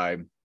clubhouse guy,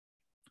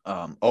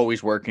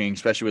 always working,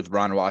 especially with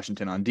Ron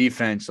Washington on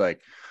defense.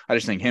 Like, I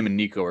just think him and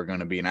Nico are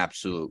going to be an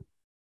absolute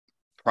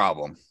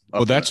problem.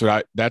 Well, that's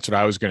what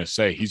I was going to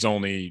say. He's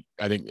only,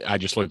 I think I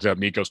just looked up,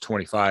 Nico's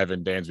 25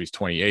 and Dansby's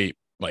 28.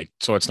 Like,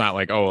 so it's not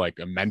like, oh, like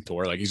a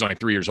mentor, like he's only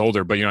 3 years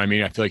older, but you know what I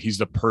mean? I feel like he's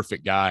the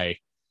perfect guy.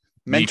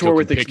 Mentor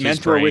with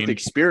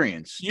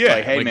experience. Yeah.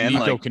 Like, hey, like man,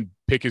 Nico can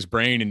pick his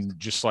brain and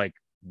just like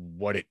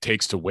what it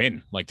takes to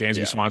win. Like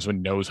Dansby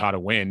Swanson knows how to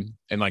win.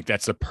 And like,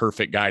 that's the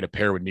perfect guy to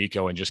pair with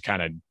Nico and just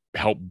kind of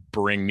help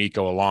bring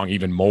Nico along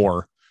even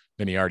more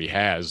than he already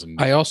has. And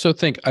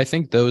I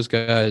think those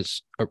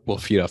guys will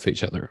feed off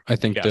each other. I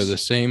think they're the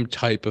same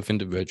type of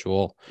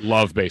individual.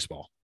 Love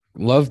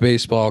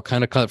baseball,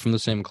 kind of cut from the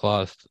same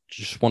cloth,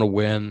 just want to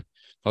win.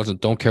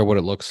 Don't care what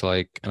it looks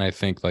like. And I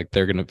think like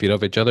they're going to feed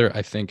off each other.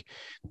 I think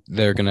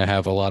they're going to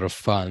have a lot of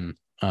fun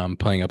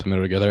playing up the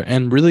middle together.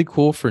 And really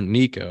cool for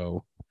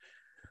Nico.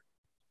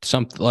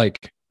 Something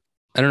like,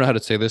 I don't know how to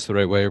say this the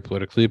right way or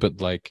politically,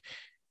 but like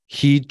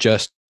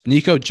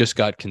Nico just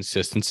got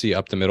consistency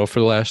up the middle for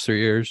the last 3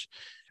 years.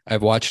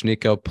 I've watched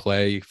Nico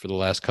play for the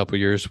last couple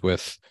of years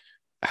with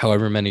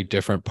however many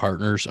different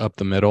partners up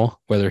the middle,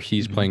 whether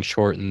he's playing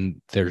short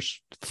and there's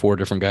 4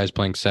 different guys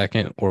playing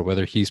second, or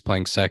whether he's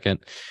playing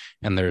second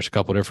and there's a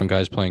couple different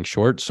guys playing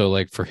short. So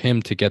like for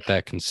him to get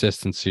that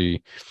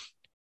consistency,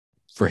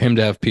 for him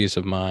to have peace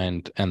of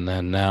mind, and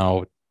then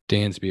now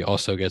Dansby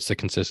also gets the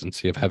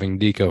consistency of having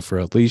Nico for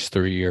at least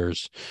 3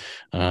 years,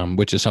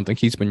 which is something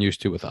he's been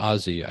used to with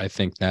Ozzy. I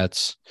think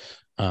that's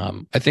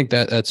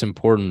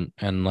important,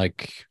 and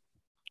like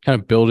kind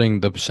of building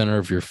the center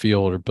of your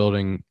field or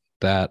building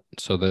that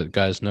so that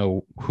guys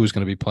know who's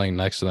going to be playing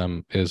next to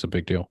them is a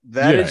big deal.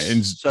 I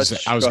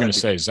was going to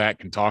say Zach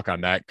can talk on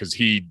that because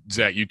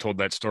Zach, you told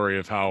that story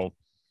of how,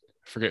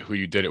 I forget who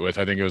you did it with.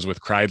 I think it was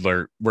with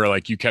Kreidler, where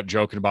like you kept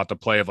joking about the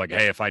play of like,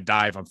 hey, if I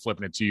dive, I'm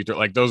flipping it to you.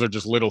 Like those are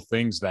just little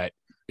things that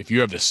if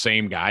you have the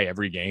same guy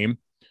every game,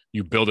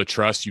 you build a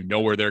trust, you know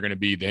where they're going to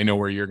be. They know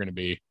where you're going to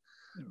be.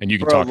 And you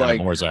can talk on it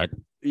more, Zach.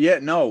 Yeah,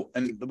 no.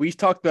 And we've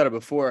talked about it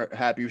before,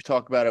 Happy. We've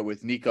talked about it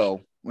with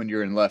Nico when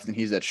you're in left and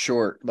he's at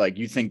short. Like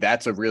you think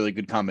that's a really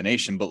good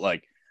combination, but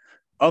like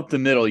up the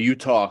middle, you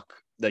talk,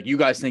 like you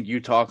guys think you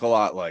talk a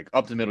lot. Like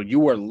up the middle,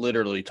 you are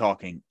literally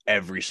talking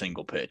every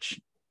single pitch.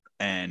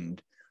 And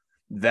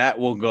that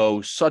will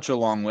go such a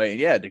long way.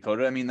 Yeah,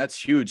 Dakota. I mean,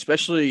 that's huge,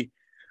 especially,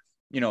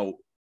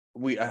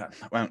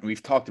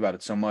 we've talked about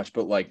it so much,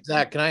 but like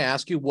Zach, can I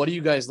ask you, what do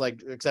you guys like?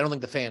 Because I don't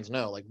think the fans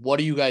know. Like, what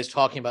are you guys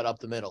talking about up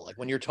the middle? Like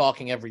when you're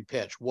talking every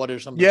pitch, what are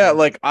some? Yeah,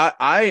 like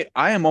I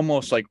am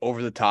almost like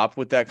over the top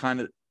with that kind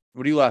of.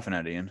 What are you laughing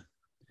at, Ian?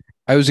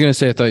 I was gonna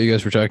say I thought you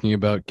guys were talking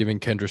about giving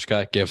Kendra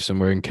Scott gifts and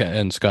wearing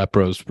Scott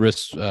Bros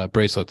wrist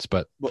bracelets,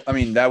 but well, I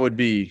mean that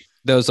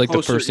was like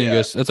closer, the first inning.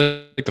 That's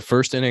like the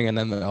first inning, and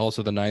then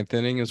also the 9th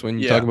inning is when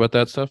you talk about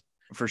that stuff.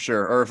 For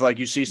sure. Or if like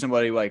you see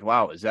somebody like,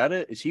 wow, is that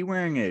it? Is he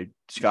wearing a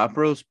Scott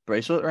Bros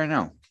bracelet right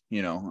now?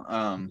 Yeah.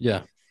 All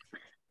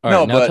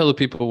right, now tell the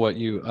people what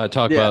you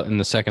talk about in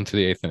the 2nd through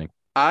the 8th inning.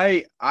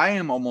 I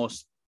am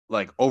almost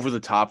like over the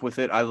top with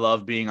it. I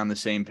love being on the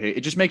same page.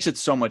 It just makes it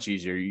so much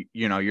easier.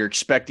 You're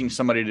expecting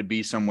somebody to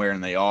be somewhere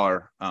and they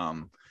are.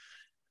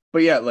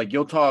 But yeah, like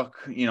you'll talk,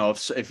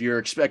 if you're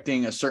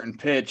expecting a certain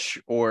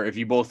pitch or if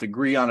you both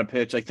agree on a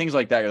pitch, like things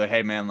like that, you're like,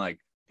 hey man, like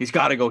he's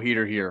got to go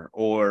heater here,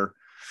 or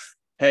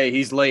hey,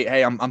 he's late.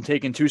 Hey, I'm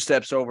taking 2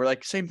 steps over.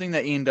 Like same thing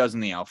that Ian does in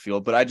the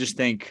outfield. But I just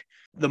think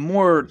the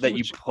more that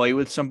you play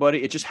with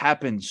somebody, it just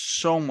happens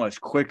so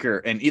much quicker.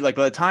 And like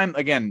by the time,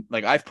 again,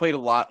 like I've played a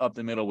lot up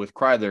the middle with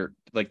Kreider,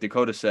 like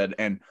Dakota said,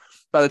 and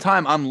by the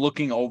time I'm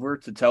looking over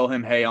to tell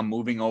him, hey, I'm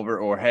moving over,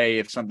 or hey,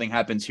 if something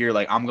happens here,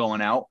 like I'm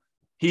going out,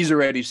 he's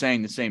already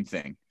saying the same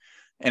thing.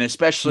 And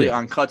especially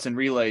on cuts and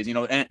relays,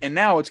 and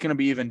now it's going to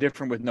be even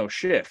different with no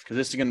shift, because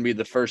this is going to be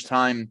the first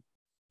time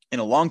in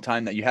a long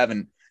time that you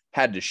haven't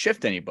had to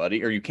shift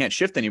anybody, or you can't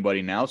shift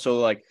anybody now. So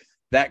like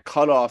that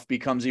cutoff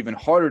becomes even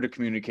harder to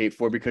communicate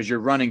for, because you're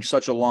running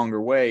such a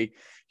longer way.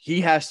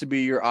 He has to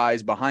be your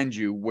eyes behind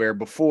you, where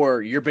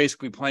before you're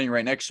basically playing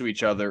right next to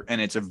each other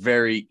and it's a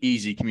very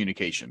easy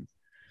communication.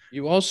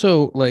 You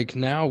also, like,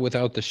 now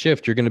without the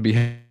shift, you're going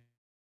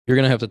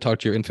to have to talk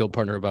to your infield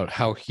partner about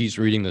how he's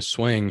reading the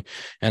swing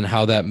and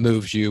how that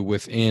moves you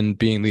within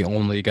being the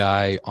only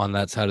guy on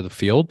that side of the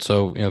field.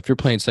 So, if you're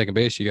playing second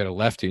base, you got a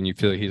lefty and you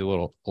feel like he's a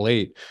little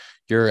late,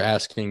 you're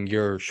asking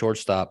your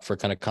shortstop for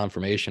kind of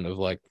confirmation of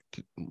like,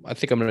 I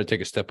think I'm going to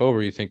take a step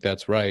over. You think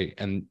that's right?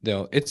 And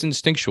it's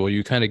instinctual.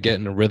 You kind of get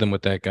in a rhythm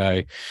with that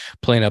guy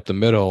playing up the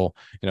middle.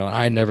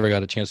 I never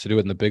got a chance to do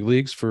it in the big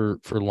leagues for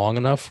long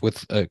enough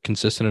with a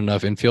consistent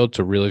enough infield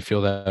to really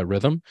feel that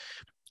rhythm.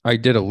 I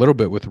did a little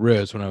bit with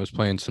Riz when I was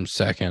playing some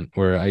second,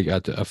 where I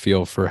got a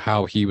feel for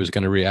how he was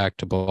going to react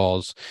to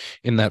balls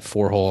in that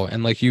 4-hole.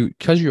 And like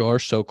because you are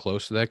so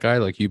close to that guy,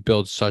 like you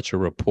build such a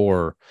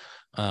rapport.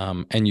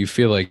 And you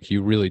feel like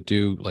you really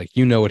do, like,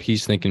 what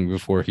he's thinking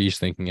before he's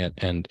thinking it,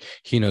 and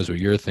he knows what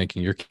you're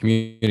thinking. You're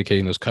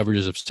communicating those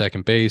coverages of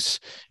second base,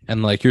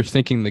 and like you're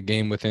thinking the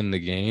game within the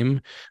game.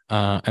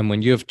 And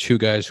when you have two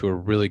guys who are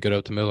really good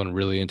out the middle and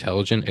really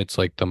intelligent, it's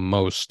like the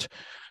most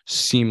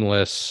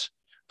seamless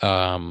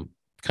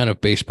kind of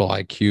baseball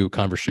IQ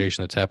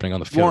conversation that's happening on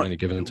the field at any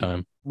given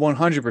time.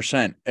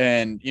 100%.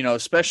 And,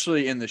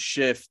 especially in the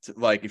shift,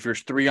 like if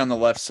there's 3 on the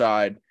left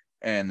side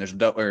and there's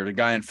the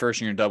guy in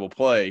first and you're double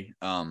play,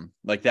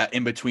 like that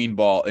in between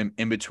ball,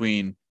 in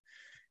between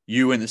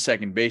you and the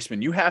second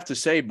baseman, you have to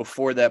say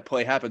before that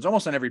play happens,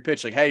 almost on every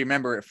pitch, like, hey,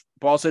 remember, if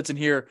ball sits in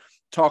here,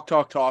 talk,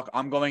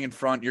 I'm going in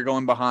front, you're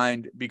going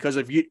behind. Because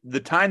if the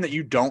time that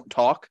you don't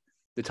talk,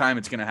 the time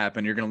it's going to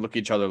happen, you're going to look at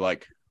each other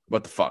like,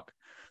 what the fuck?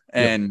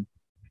 And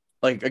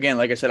like, again,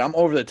 like I said, I'm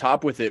over the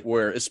top with it,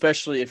 where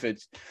especially if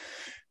it's,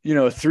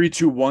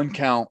 3-2-1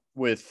 count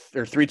or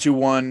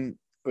 3-2-1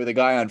 with a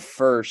guy on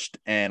first,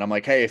 and I'm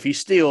like, hey, if he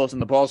steals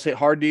and the ball's hit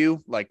hard to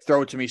you, like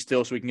throw it to me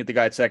still so we can get the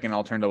guy at second.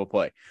 I'll turn double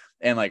play.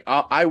 And like,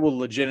 I will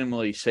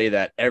legitimately say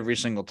that every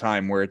single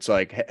time, where it's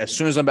like, as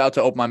soon as I'm about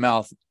to open my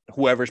mouth,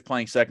 whoever's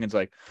playing second's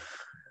like,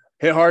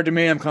 hit hard to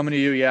me, I'm coming to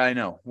you. Yeah, I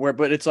know.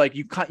 But it's like,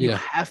 you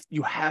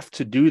have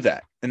to do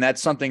that. And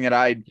that's something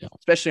that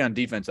especially on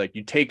defense, like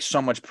you take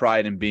so much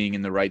pride in being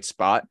in the right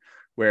spot,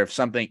 where if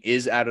something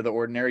is out of the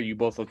ordinary, you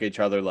both look at each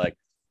other like,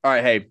 all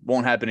right, hey,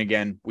 won't happen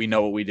again. We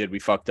know what we did. We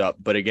fucked up.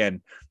 But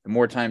again, the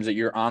more times that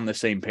you're on the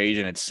same page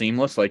and it's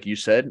seamless, like you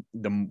said,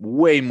 the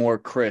way more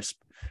crisp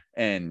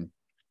and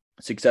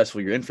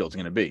successful your infield's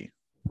going to be.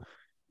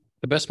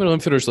 The best middle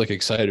infielders like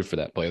excited for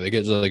that play. They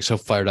get like so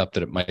fired up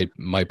that it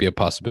might be a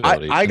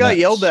possibility. I got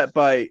yelled at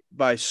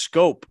by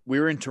Scope. We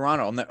were in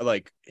Toronto, and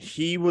like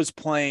he was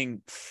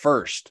playing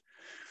first,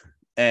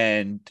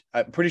 and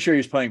I'm pretty sure he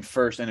was playing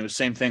first, and it was the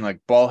same thing. Like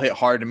ball hit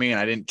hard to me, and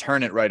I didn't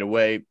turn it right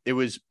away. It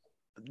was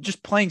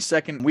just playing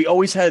second. We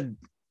always had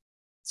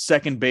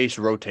second base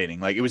rotating.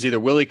 Like it was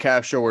either Willie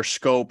Castro or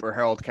Scope or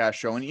Harold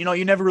Castro, and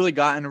you never really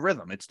got in a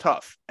rhythm. It's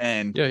tough,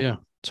 and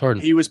it's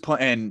hard. He was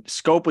playing, and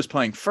Scope was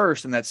playing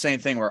first, and that same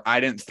thing where I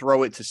didn't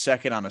throw it to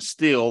second on a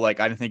steal. Like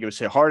I didn't think it was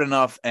hit hard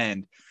enough,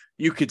 and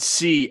you could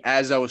see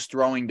as I was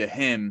throwing to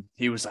him,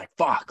 he was like,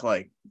 "Fuck!"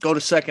 Like go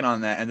to second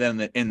on that. And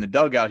then in the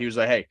dugout, he was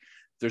like, "Hey,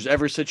 if there's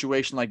ever a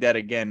situation like that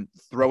again,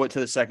 throw it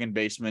to the second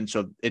baseman,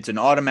 so it's an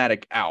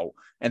automatic out,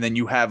 and then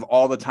you have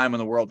all the time in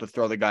the world to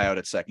throw the guy out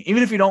at second.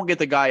 Even if you don't get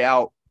the guy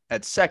out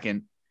at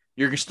second,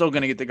 you're still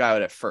going to get the guy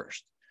out at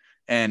first."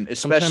 And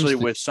especially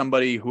with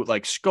somebody who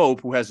like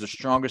Scope, who has the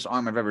strongest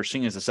arm I've ever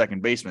seen as a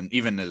second baseman,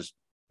 even as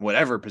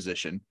whatever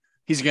position,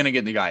 he's going to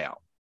get the guy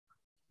out.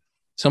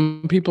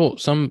 Some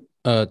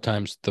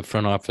times the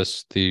front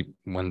office,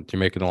 when you're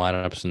making the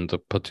lineups and the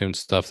platoon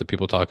stuff that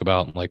people talk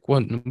about, like,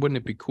 wouldn't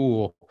it be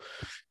cool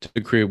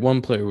to create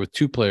one player with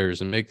 2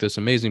 players and make this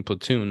amazing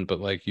platoon? But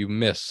like you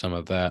miss some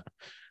of that,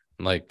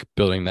 like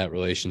building that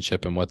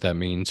relationship and what that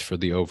means for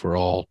the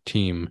overall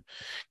team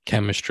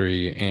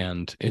chemistry.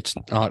 And it's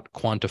not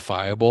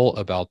quantifiable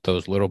about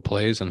those little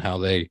plays and how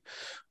they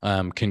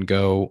can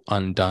go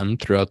undone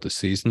throughout the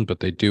season, but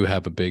they do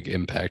have a big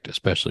impact,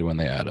 especially when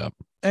they add up.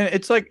 And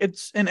it's like,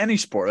 it's in any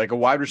sport, like a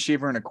wide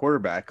receiver and a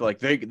quarterback, like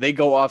they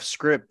go off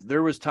script.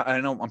 There was time, I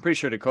know, I'm pretty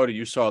sure, Dakota,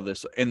 you saw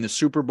this in the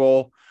Super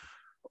Bowl,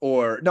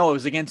 or no, it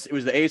was the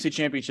AFC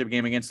Championship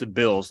game against the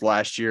Bills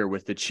last year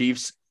with the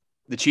Chiefs.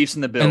 The Chiefs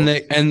and the Bills. And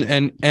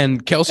they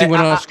and Kelsey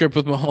went off script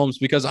with Mahomes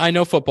because I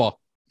know football.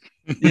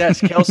 Yes,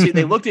 Kelsey.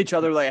 They looked at each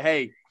other like,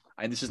 "Hey,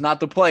 this is not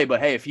the play, but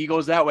hey, if he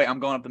goes that way, I'm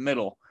going up the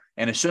middle."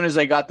 And as soon as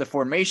they got the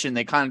formation,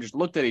 they kind of just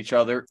looked at each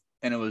other,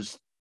 and it was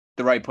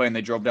the right play, and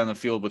they drove down the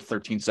field with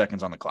 13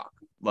 seconds on the clock.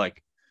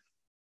 Like,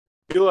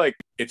 I feel like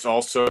it's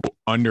also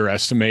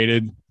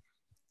underestimated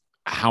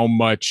how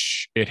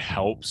much it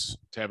helps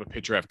to have a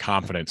pitcher have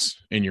confidence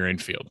in your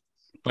infield.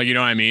 Like, you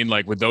know what I mean?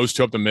 Like with those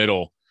two up the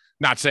middle,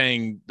 not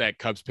saying that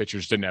Cubs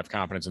pitchers didn't have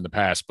confidence in the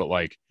past, but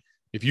like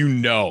if you're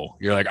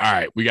like, all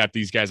right, we got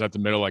these guys up the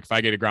middle. Like if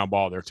I get a ground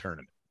ball, they're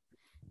turning.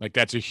 Like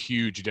that's a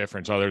huge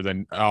difference other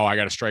than, oh, I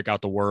got to strike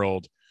out the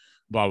world,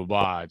 blah, blah,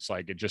 blah. It's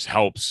like it just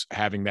helps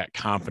having that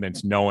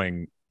confidence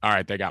knowing, all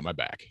right, they got my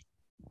back.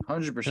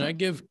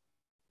 100%.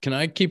 Can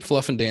I keep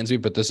fluffing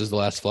Dansby, but this is the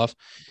last fluff?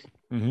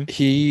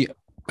 Mm-hmm.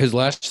 His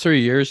last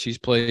 3 years, he's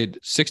played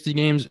 60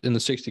 games in the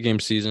 60-game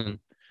season,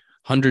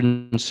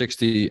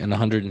 160 and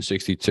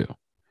 162.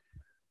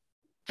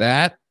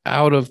 That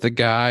out of the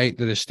guy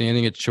that is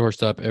standing at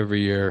shortstop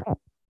every year,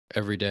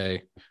 every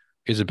day,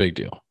 is a big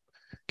deal.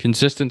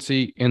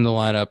 Consistency in the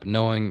lineup,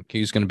 knowing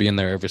he's going to be in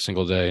there every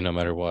single day, no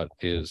matter what,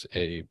 is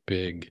a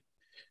big,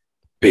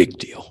 big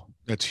deal.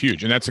 That's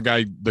huge. And that's a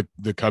guy,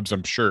 the Cubs,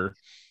 I'm sure,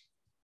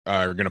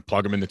 are going to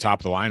plug him in the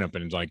top of the lineup,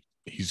 and like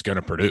he's going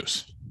to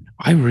produce.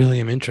 I really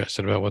am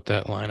interested about what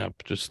that lineup,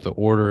 just the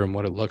order and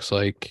what it looks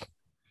like.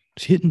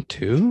 Is he hitting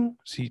two?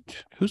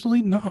 Who's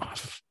leading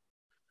off?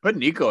 Put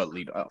Nico at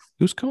lead off.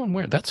 Who's going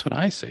where? That's what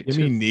I say. Give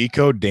me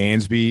Nico,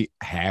 Dansby,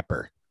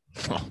 Happer.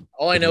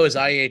 All I know is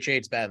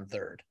IHA's batting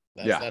third.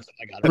 That's what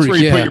I got. That's where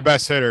you put your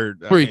best hitter.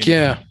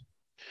 Yeah.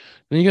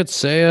 Then you got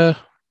Saya.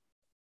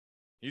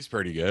 He's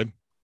pretty good.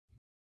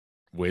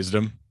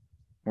 Wisdom.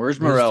 Where's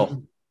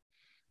Morel?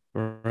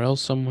 Morel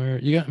somewhere.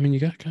 You got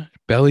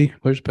Belly.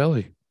 Where's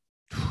Belly?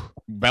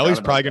 Belly's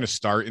probably going to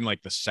start in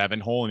like the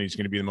 7-hole, and he's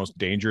going to be the most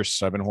dangerous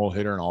 7-hole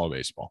hitter in all of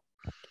baseball.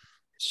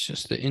 It's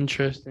just the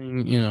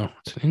interesting,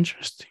 it's an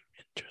interesting.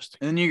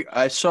 And then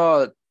I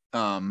saw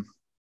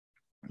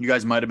you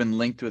guys might have been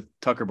linked with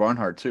Tucker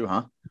Barnhart too,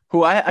 huh?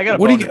 Who I got a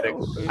bone to pick.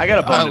 I got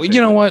a bone to pick.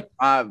 You know what?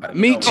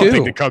 Me too. I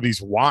think the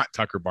Cubbies want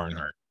Tucker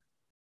Barnhart.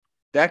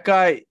 That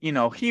guy,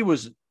 he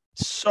was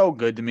so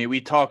good to me.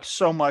 We talked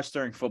so much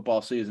during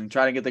football season,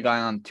 try to get the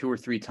guy on 2 or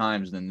 3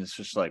 times, and it's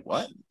just like,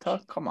 what?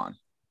 Tuck, come on.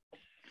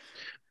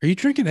 Are you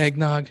drinking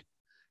eggnog?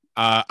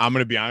 I'm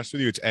going to be honest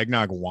with you. It's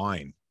eggnog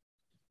wine.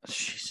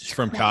 Jesus, it's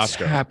from Costco.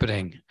 What's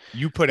happening?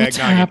 You put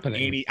eggnog in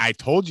 80. I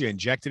told you,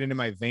 inject it into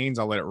my veins.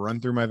 I'll let it run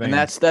through my veins.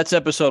 And that's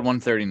episode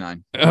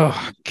 139.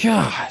 Oh,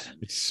 God.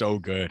 It's so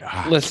good.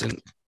 Listen.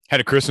 Had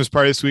a Christmas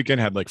party this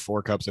weekend. Had like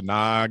 4 cups of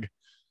nog.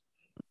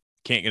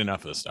 Can't get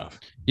enough of this stuff.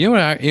 You know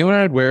what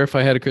I'd wear if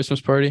I had a Christmas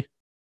party?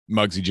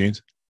 Mugsy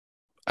jeans.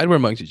 I'd wear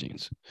Mugsy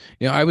jeans.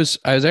 I was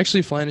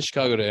actually flying to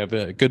Chicago today. I have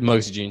a good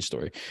Mugsy jeans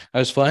story. I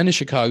was flying to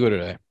Chicago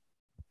today.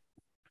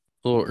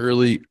 A little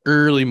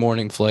early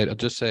morning flight. I'll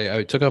just say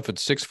I took off at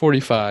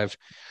 6:45.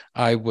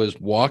 I was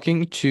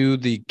walking to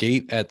the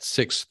gate at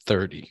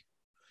 6:30.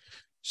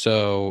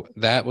 So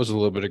that was a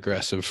little bit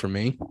aggressive for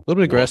me. A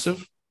little bit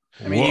aggressive.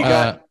 I mean,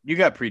 you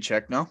got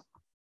pre-check, no?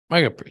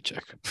 I got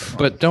pre-check.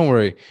 But don't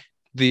worry.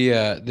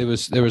 There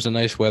was a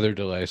nice weather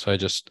delay, so I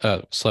just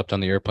slept on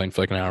the airplane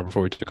for like an hour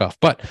before we took off.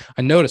 But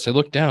I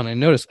looked down, I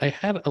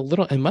had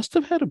I must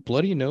have had a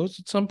bloody nose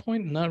at some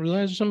point and not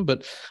realized something,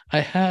 but I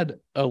had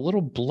a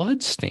little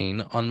blood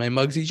stain on my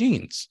Mugsy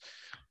jeans,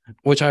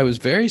 which I was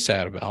very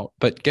sad about.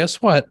 But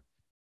guess what?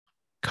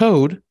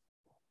 Code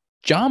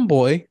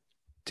JOHNBOY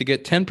to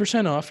get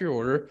 10% off your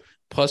order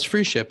plus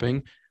free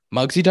shipping,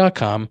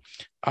 Mugsy.com.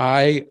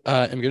 I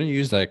am going to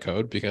use that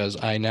code because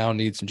I now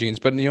need some jeans.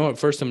 But you know what?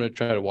 First, I'm going to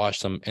try to wash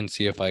them and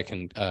see if I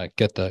can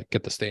get the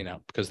stain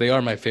out, because they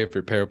are my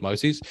favorite pair of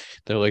Mugsies.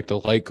 They're like the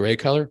light gray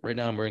color. Right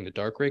now, I'm wearing the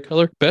dark gray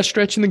color. Best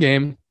stretch in the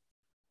game.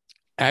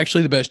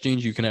 Actually, the best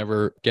jeans you can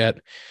ever get.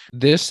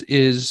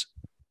 I've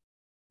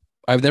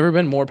never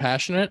been more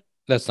passionate.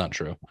 That's not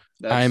true.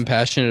 I am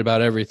passionate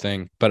about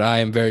everything, but I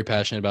am very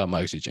passionate about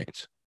Mugsy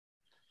jeans.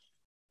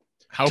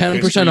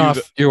 10%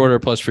 off your order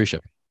plus free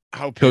shipping.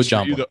 How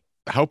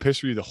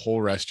pissed were you the whole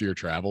rest of your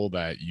travel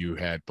that you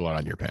had blood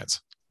on your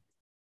pants?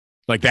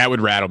 Like that would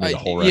rattle me the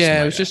whole rest of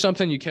my it was just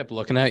something you kept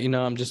looking at.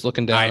 I'm just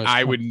looking down.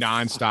 I would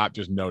nonstop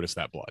just notice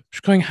that blood.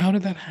 Just going, how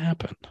did that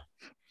happen?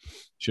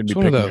 Shouldn't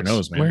be picking your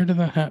nose, man. Where did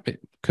that happen?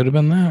 Could have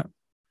been that.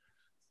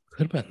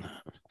 You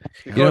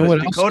know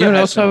what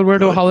else I would wear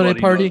to a holiday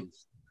party?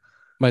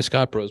 My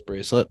Scott Bros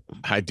bracelet.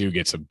 I do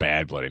get some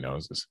bad bloody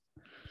noses.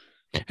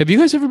 Have you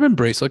guys ever been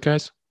bracelet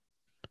guys?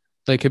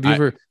 Like, have you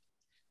ever...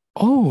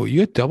 Oh,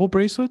 you got double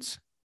bracelets?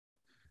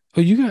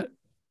 Oh, you got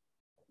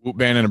whoop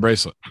band and a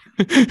bracelet.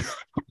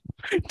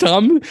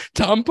 Tom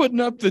putting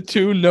up the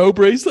 2 no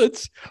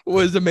bracelets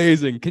was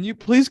amazing. Can you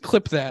please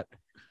clip that?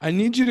 I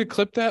need you to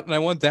clip that, and I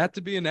want that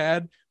to be an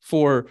ad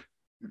for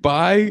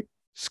buy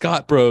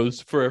Scott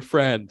Bros for a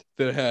friend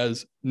that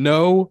has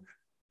no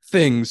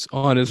things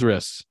on his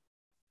wrists.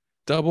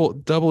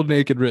 Double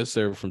naked wrists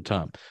there from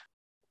Tom.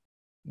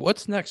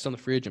 What's next on the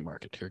free agent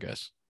market here,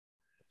 guys?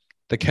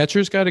 The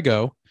catcher's got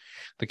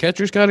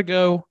to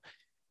go.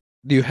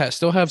 You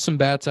still have some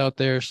bats out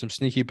there, some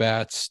sneaky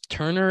bats.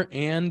 Turner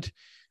and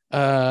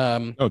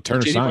Turner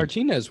JD signed.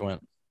 Martinez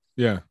went.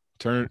 Yeah,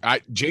 Turner.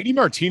 JD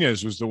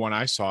Martinez was the one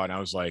I saw, and I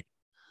was like,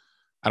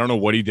 I don't know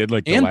what he did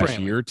like the last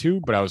year or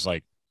two, but I was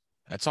like,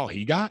 that's all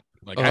he got.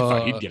 Like I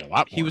thought he'd get a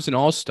lot more. He was an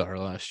all-star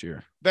last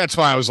year. That's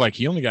why I was like,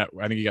 I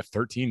think he got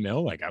 13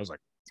 mil. Like I was like,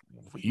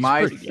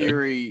 my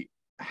theory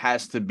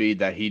has to be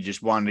that he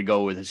just wanted to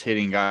go with his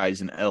hitting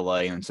guys in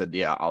LA and said,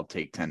 yeah, I'll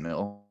take 10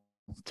 mil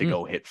to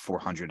go hit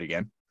 400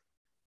 again.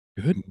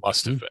 Good.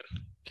 Must have been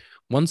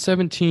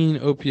 117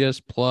 OPS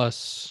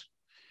plus.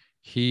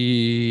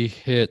 He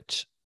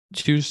hit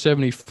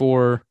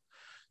 274,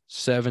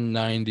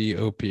 790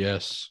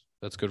 OPS.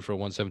 That's good for a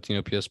 117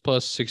 OPS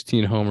plus,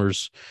 16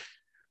 homers,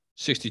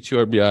 62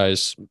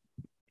 RBIs.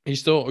 He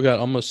still got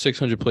almost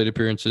 600 plate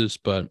appearances,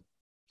 but a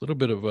little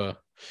bit of I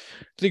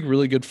think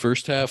really good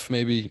first half,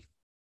 maybe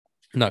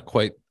not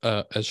quite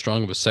as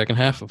strong of a second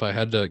half if I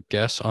had to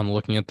guess on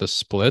looking at the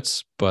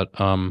splits, but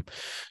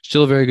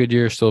still a very good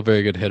year, still a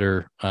very good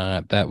hitter.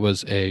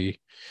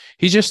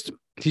 He's just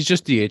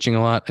DHing a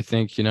lot. I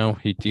think,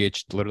 he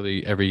DH'd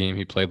literally every game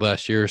he played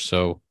last year.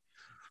 So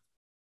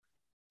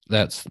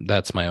that's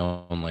my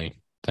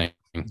only thing.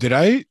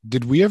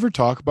 Did we ever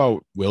talk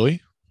about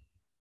Willie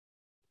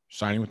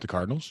signing with the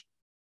Cardinals?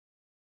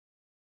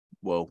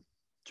 Whoa.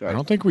 Sorry. I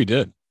don't think we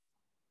did.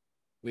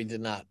 We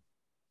did not.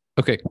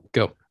 Okay,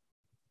 go.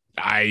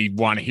 I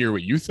want to hear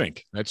what you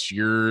think. That's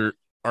your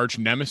arch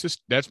nemesis.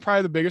 That's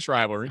probably the biggest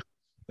rivalry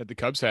that the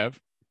Cubs have.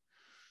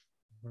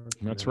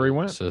 That's where he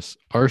went.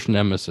 Arch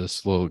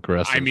nemesis, a little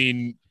aggressive. I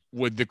mean,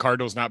 would the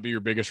Cardinals not be your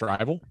biggest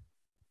rival?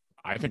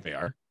 I think they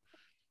are.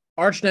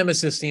 Arch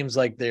nemesis seems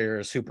like they're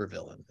a super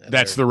villain.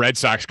 That's the Red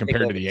Sox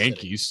compared to the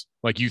Yankees.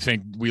 Like, you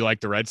think we like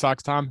the Red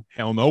Sox, Tom?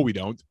 Hell no, we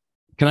don't.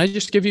 Can I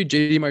just give you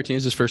JD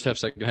Martinez's first half,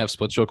 second half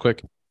splits real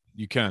quick?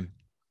 You can.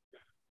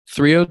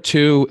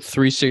 302,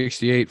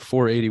 368,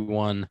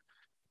 481.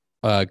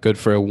 Good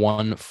for a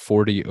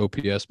 140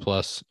 OPS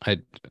plus.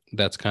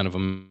 That's kind of a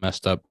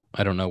messed up.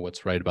 I don't know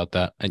what's right about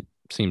that. It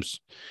seems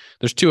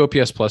there's two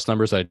OPS plus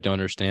numbers. I don't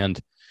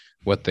understand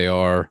what they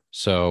are.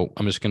 So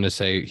I'm just going to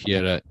say he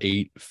had a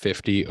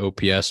 850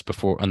 OPS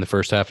before on the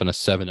first half and a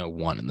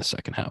 701 in the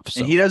second half.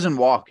 So. And he doesn't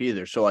walk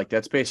either. So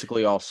that's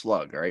basically all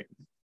slug, right?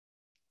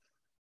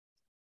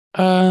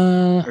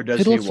 Or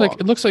does he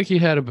walk? It looks like he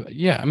had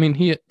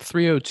he hit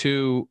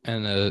 302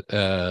 and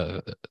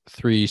a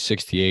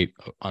 368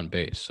 on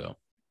base. So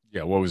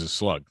yeah, what was his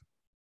slug?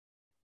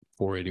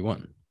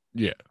 481.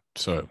 Yeah.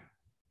 So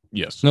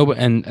yes. No, but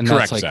and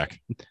correct, that's Zach.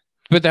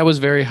 But that was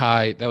very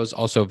high. That was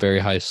also a very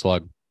high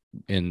slug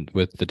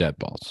with the dead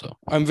ball. So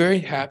I'm very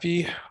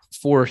happy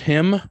for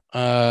him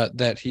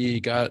that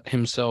he got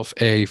himself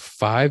a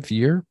 5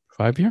 year.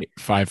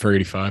 5 for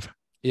 85.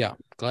 Yeah,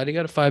 glad he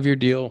got a 5-year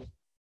deal.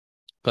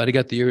 Glad he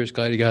got the years.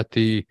 Glad he got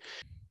the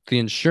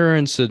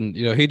insurance, and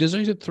he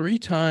deserves a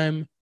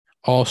 3-time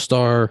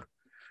All-Star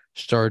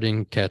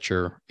starting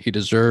catcher. He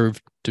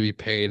deserved to be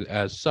paid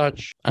as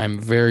such. I'm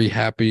very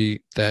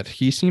happy that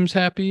he seems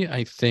happy.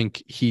 I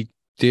think he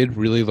did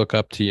really look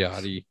up to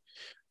Yachty.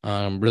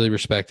 Really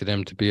respected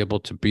him. To be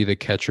able to be the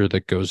catcher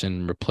that goes in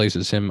and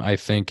replaces him, I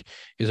think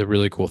is a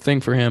really cool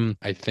thing for him.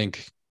 I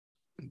think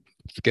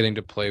getting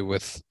to play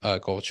with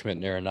Goldschmidt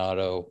and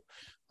Arenado,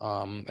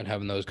 and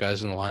having those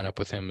guys in the lineup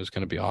with him is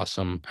going to be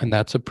awesome. And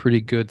that's a pretty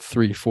good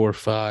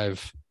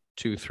 3-4-5,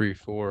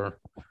 2-3-4.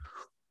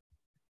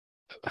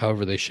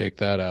 However they shake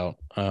that out,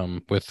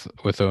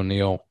 with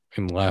O'Neill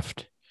in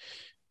left,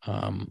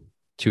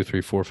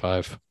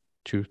 2-3-4-5,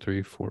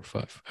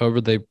 2-3-4-5.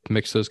 However they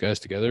mix those guys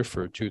together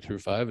for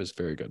 2-5 is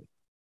very good.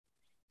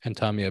 And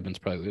Tommy Edmonds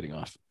probably leading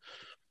off.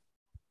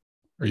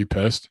 Are you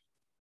pissed?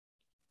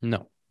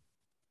 No,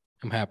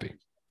 I'm happy.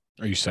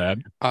 Are you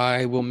sad?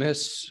 I will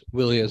miss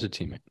Willie as a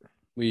teammate.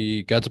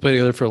 We got to play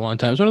together for a long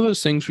time. It's one of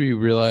those things where you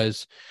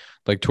realize,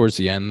 like towards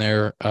the end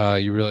there,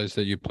 you realize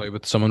that you play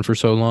with someone for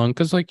so long,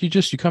 because like you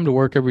come to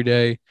work every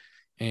day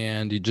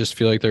and you just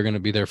feel like they're going to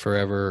be there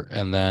forever.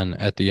 And then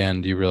at the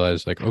end you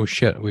realize like, oh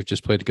shit, we've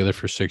just played together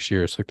for 6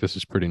 years. Like, this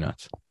is pretty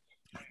nuts.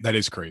 That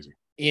is crazy.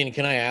 Ian,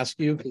 can I ask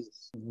you,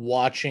 because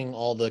watching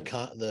all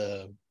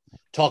the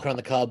talk around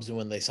the Cubs and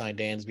when they signed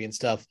Dansby and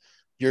stuff,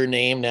 your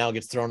name now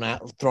gets thrown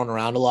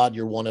around a lot.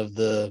 You're one of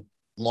the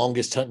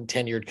longest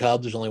tenured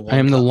Cubs. There's only one. I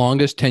am Cub. the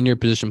longest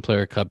tenured position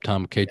player Cub,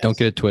 Tom. Okay, yes. Don't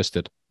get it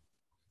twisted.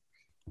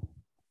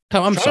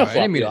 Tom, I'm sorry.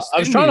 I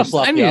was trying to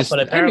fluff you up,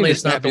 but apparently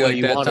it's not the way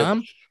you wanted.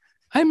 Tom.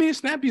 I may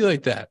snap you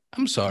like that.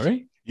 I'm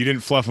sorry. You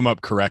didn't fluff him up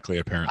correctly,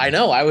 apparently. I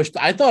know.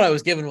 I thought I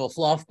was giving him a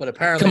fluff, but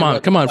apparently.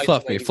 Come on,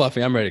 fluff me.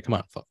 Fluffy, I'm ready. Come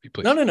on, fluff me,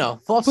 please. No.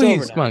 Fluff's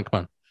please, over now. Come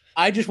on.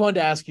 I just wanted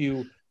to ask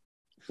you,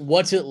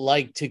 what's it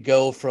like to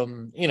go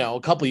from, a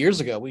couple of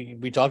years ago,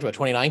 we talked about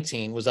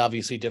 2019 was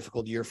obviously a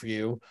difficult year for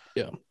you.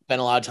 Yeah.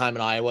 Spent a lot of time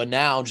in Iowa.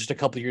 Now, just a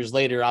couple of years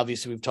later,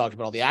 obviously we've talked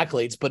about all the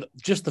accolades, but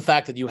just the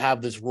fact that you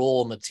have this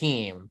role in the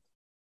team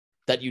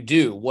that you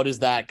do, what does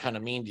that kind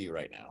of mean to you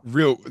right now?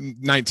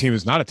 19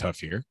 is not a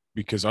tough year,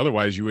 because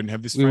otherwise you wouldn't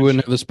have this. We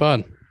wouldn't have the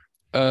spot.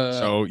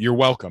 So you're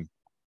welcome.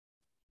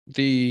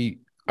 I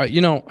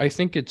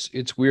think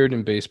it's weird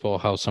in baseball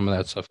how some of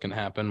that stuff can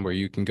happen, where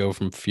you can go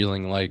from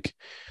feeling like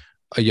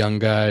a young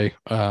guy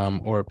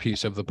or a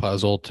piece of the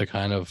puzzle to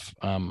kind of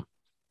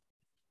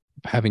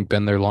having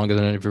been there longer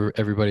than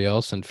everybody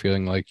else and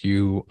feeling like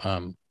you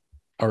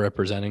are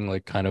representing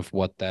like kind of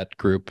what that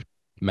group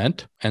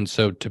meant. And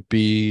so to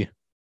be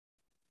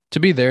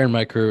there in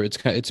my career,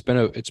 it's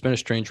been a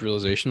strange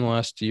realization the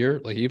last year,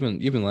 like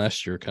even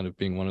last year, kind of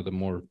being one of the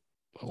more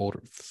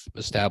older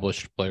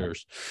established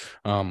players.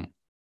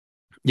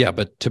 Yeah,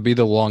 but to be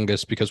the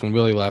longest, because when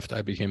Willie left,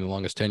 I became the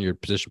longest tenured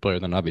position player,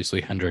 then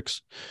obviously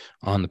Hendricks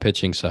on the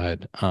pitching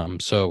side.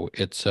 So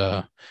it's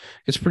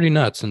pretty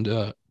nuts. And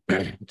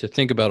to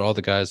think about all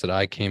the guys that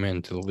I came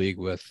into the league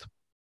with,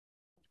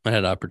 I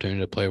had an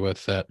opportunity to play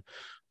with that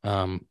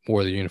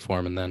wore the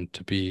uniform, and then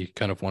to be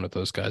kind of one of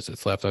those guys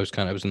that's left. I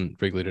was in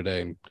Wrigley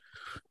today and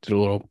did a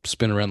little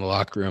spin around the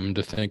locker room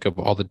to think of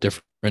all the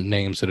different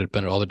names that had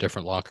been at all the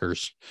different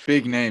lockers.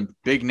 Big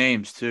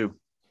names too.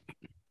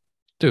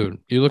 Dude,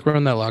 you look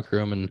around that locker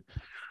room and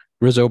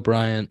Rizzo,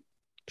 Bryant,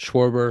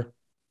 Schwarber,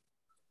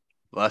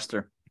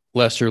 Lester,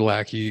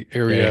 Lackey,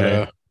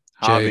 Arrieta,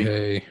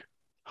 Jay,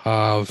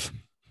 Hav.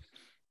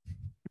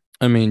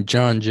 I mean,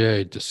 John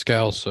Jay,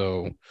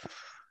 Descalso,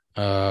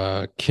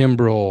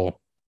 Kimbrel,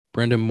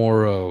 Brendan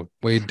Morrow,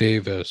 Wade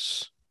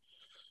Davis.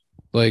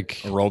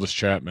 Like Aroldis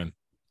Chapman.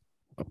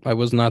 I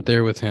was not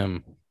there with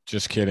him.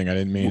 Just kidding. I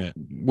didn't mean it.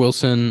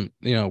 Wilson.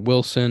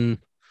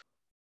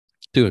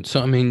 Dude,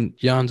 so I mean,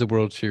 Jan's a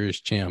World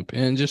Series champ,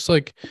 and just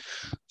like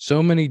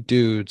so many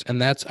dudes,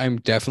 and I'm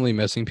definitely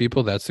missing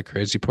people. That's the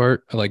crazy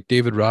part. Like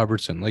David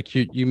Robertson, like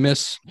you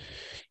miss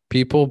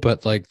people,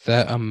 but like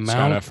that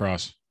amount.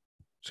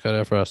 Scott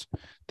F. Ross,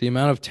 the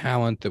amount of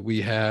talent that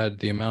we had,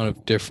 the amount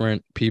of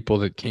different people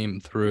that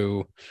came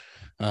through,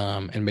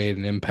 and made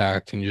an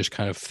impact, and you just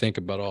kind of think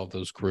about all of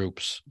those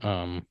groups.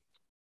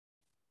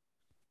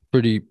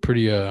 Pretty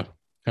kind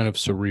of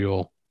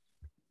surreal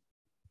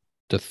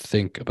to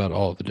think about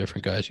all of the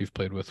different guys you've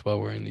played with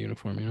while wearing the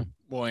uniform,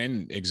 Well,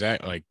 and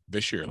exactly like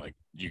this year, like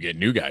you get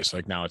new guys.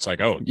 Like now it's like,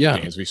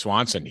 Dansby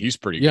Swanson, he's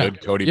pretty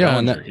good. Cody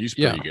Bellinger, he's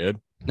pretty good.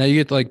 Now you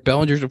get like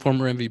Bellinger's a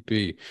former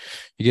MVP.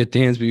 You get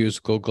Dansby, who's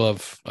a Gold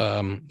Glove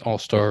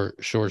all-star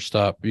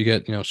shortstop. You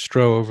get,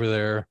 Stroh over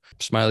there.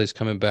 Smiley's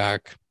coming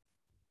back.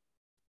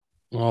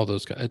 All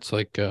those guys. It's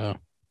like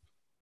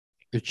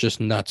it's just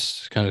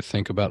nuts to kind of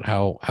think about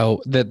how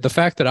the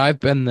fact that I've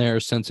been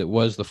there since it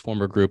was the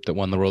former group that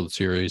won the World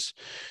Series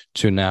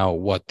to now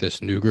what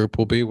this new group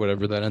will be,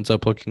 whatever that ends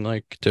up looking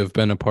like, to have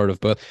been a part of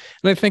both.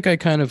 And I think I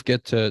kind of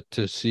get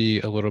to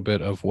see a little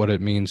bit of what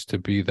it means to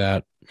be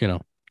that,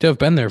 to have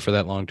been there for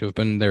that long, to have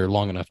been there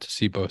long enough to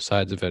see both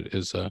sides of it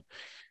is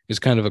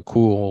kind of a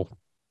cool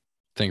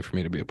thing for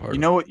me to be a part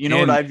of.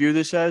 What I view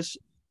this as?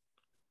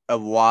 A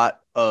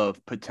lot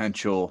of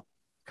potential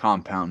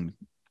compound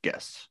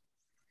guests.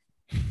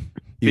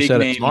 You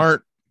said it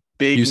smart.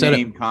 Big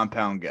name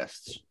compound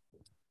guests.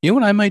 You know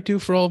what I might do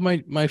for all of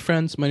my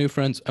friends, my new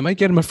friends? I might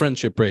get them a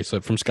friendship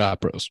bracelet from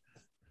Scott Bros.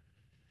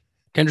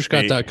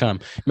 KendraScott.com.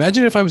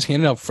 Imagine if I was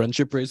handing out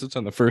friendship bracelets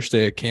on the first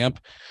day of camp.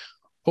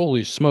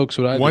 Holy smokes!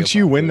 Once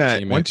you win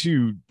that, once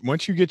you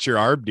get your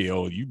ARB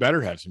deal, you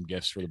better have some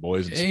gifts for the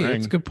boys in spring.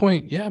 That's a good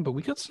point. Yeah, but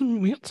we got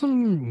some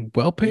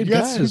well-paid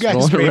guys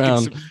rolling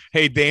around.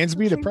 Hey,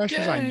 Dansby, the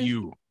pressure's on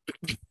you.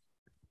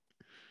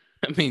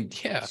 I mean,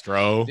 yeah.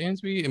 Stroh.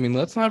 Dansby, I mean,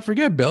 let's not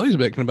forget Belly's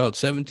making about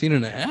 17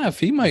 and a half.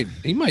 He might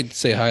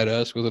say hi to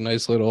us with a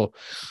nice little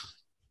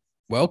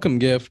welcome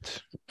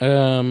gift.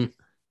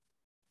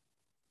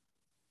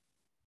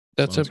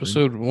 That's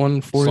episode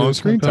 140 Sloan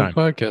Screen Time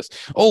podcast.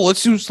 Oh,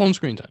 let's do Sloan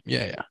Screen Time.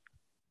 Yeah.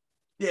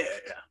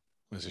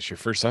 Was this your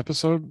first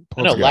episode?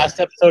 No, last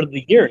episode of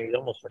the year, and you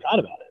almost forgot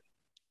about it.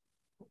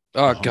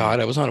 Oh, God,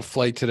 I was on a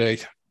flight today.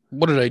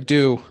 What did I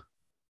do?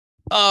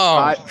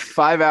 Oh,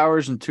 5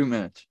 hours and 2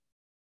 minutes.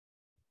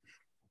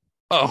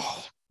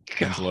 Oh,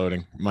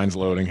 God. Mine's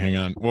loading. Hang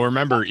on. Well,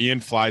 remember, Ian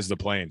flies the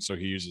plane, so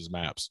he uses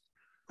maps.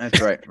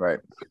 That's right.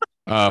 4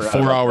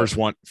 hours,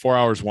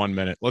 1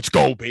 minute. Let's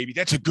go, baby.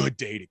 That's a good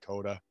day,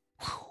 Dakota.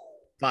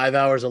 5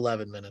 hours,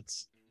 11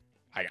 minutes.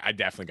 I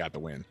definitely got the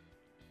win.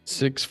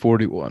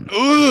 6:41.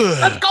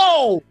 Let's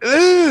go.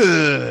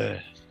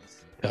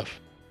 Tough.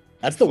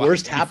 That's the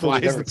worst half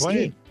we've ever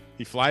seen.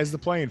 He flies the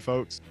plane,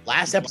 folks.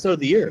 Last episode of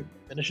the year,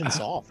 finishing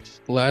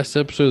soft. Last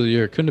episode of the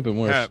year couldn't have been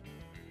worse.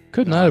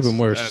 Could not have been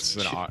worse.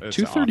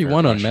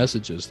 231 on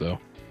messages though.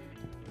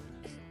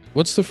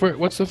 What's the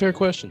fair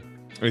question?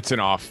 It's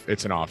an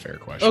off-air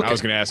question. Okay. I was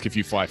going to ask if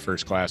you fly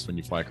first class when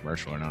you fly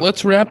commercial or not.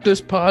 Let's wrap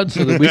this pod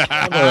so that we can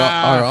have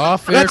our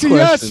off-air That's question.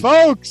 Yes,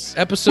 folks.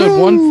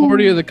 Episode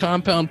 140 of the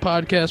Compound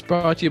Podcast,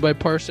 brought to you by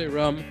Parse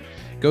Rum.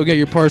 Go get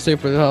your Parse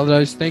for the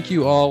holidays. Thank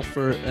you all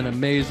for an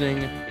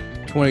amazing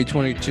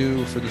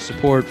 2022, for the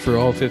support for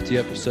all 50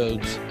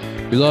 episodes.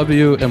 We love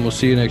you, and we'll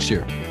see you next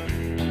year.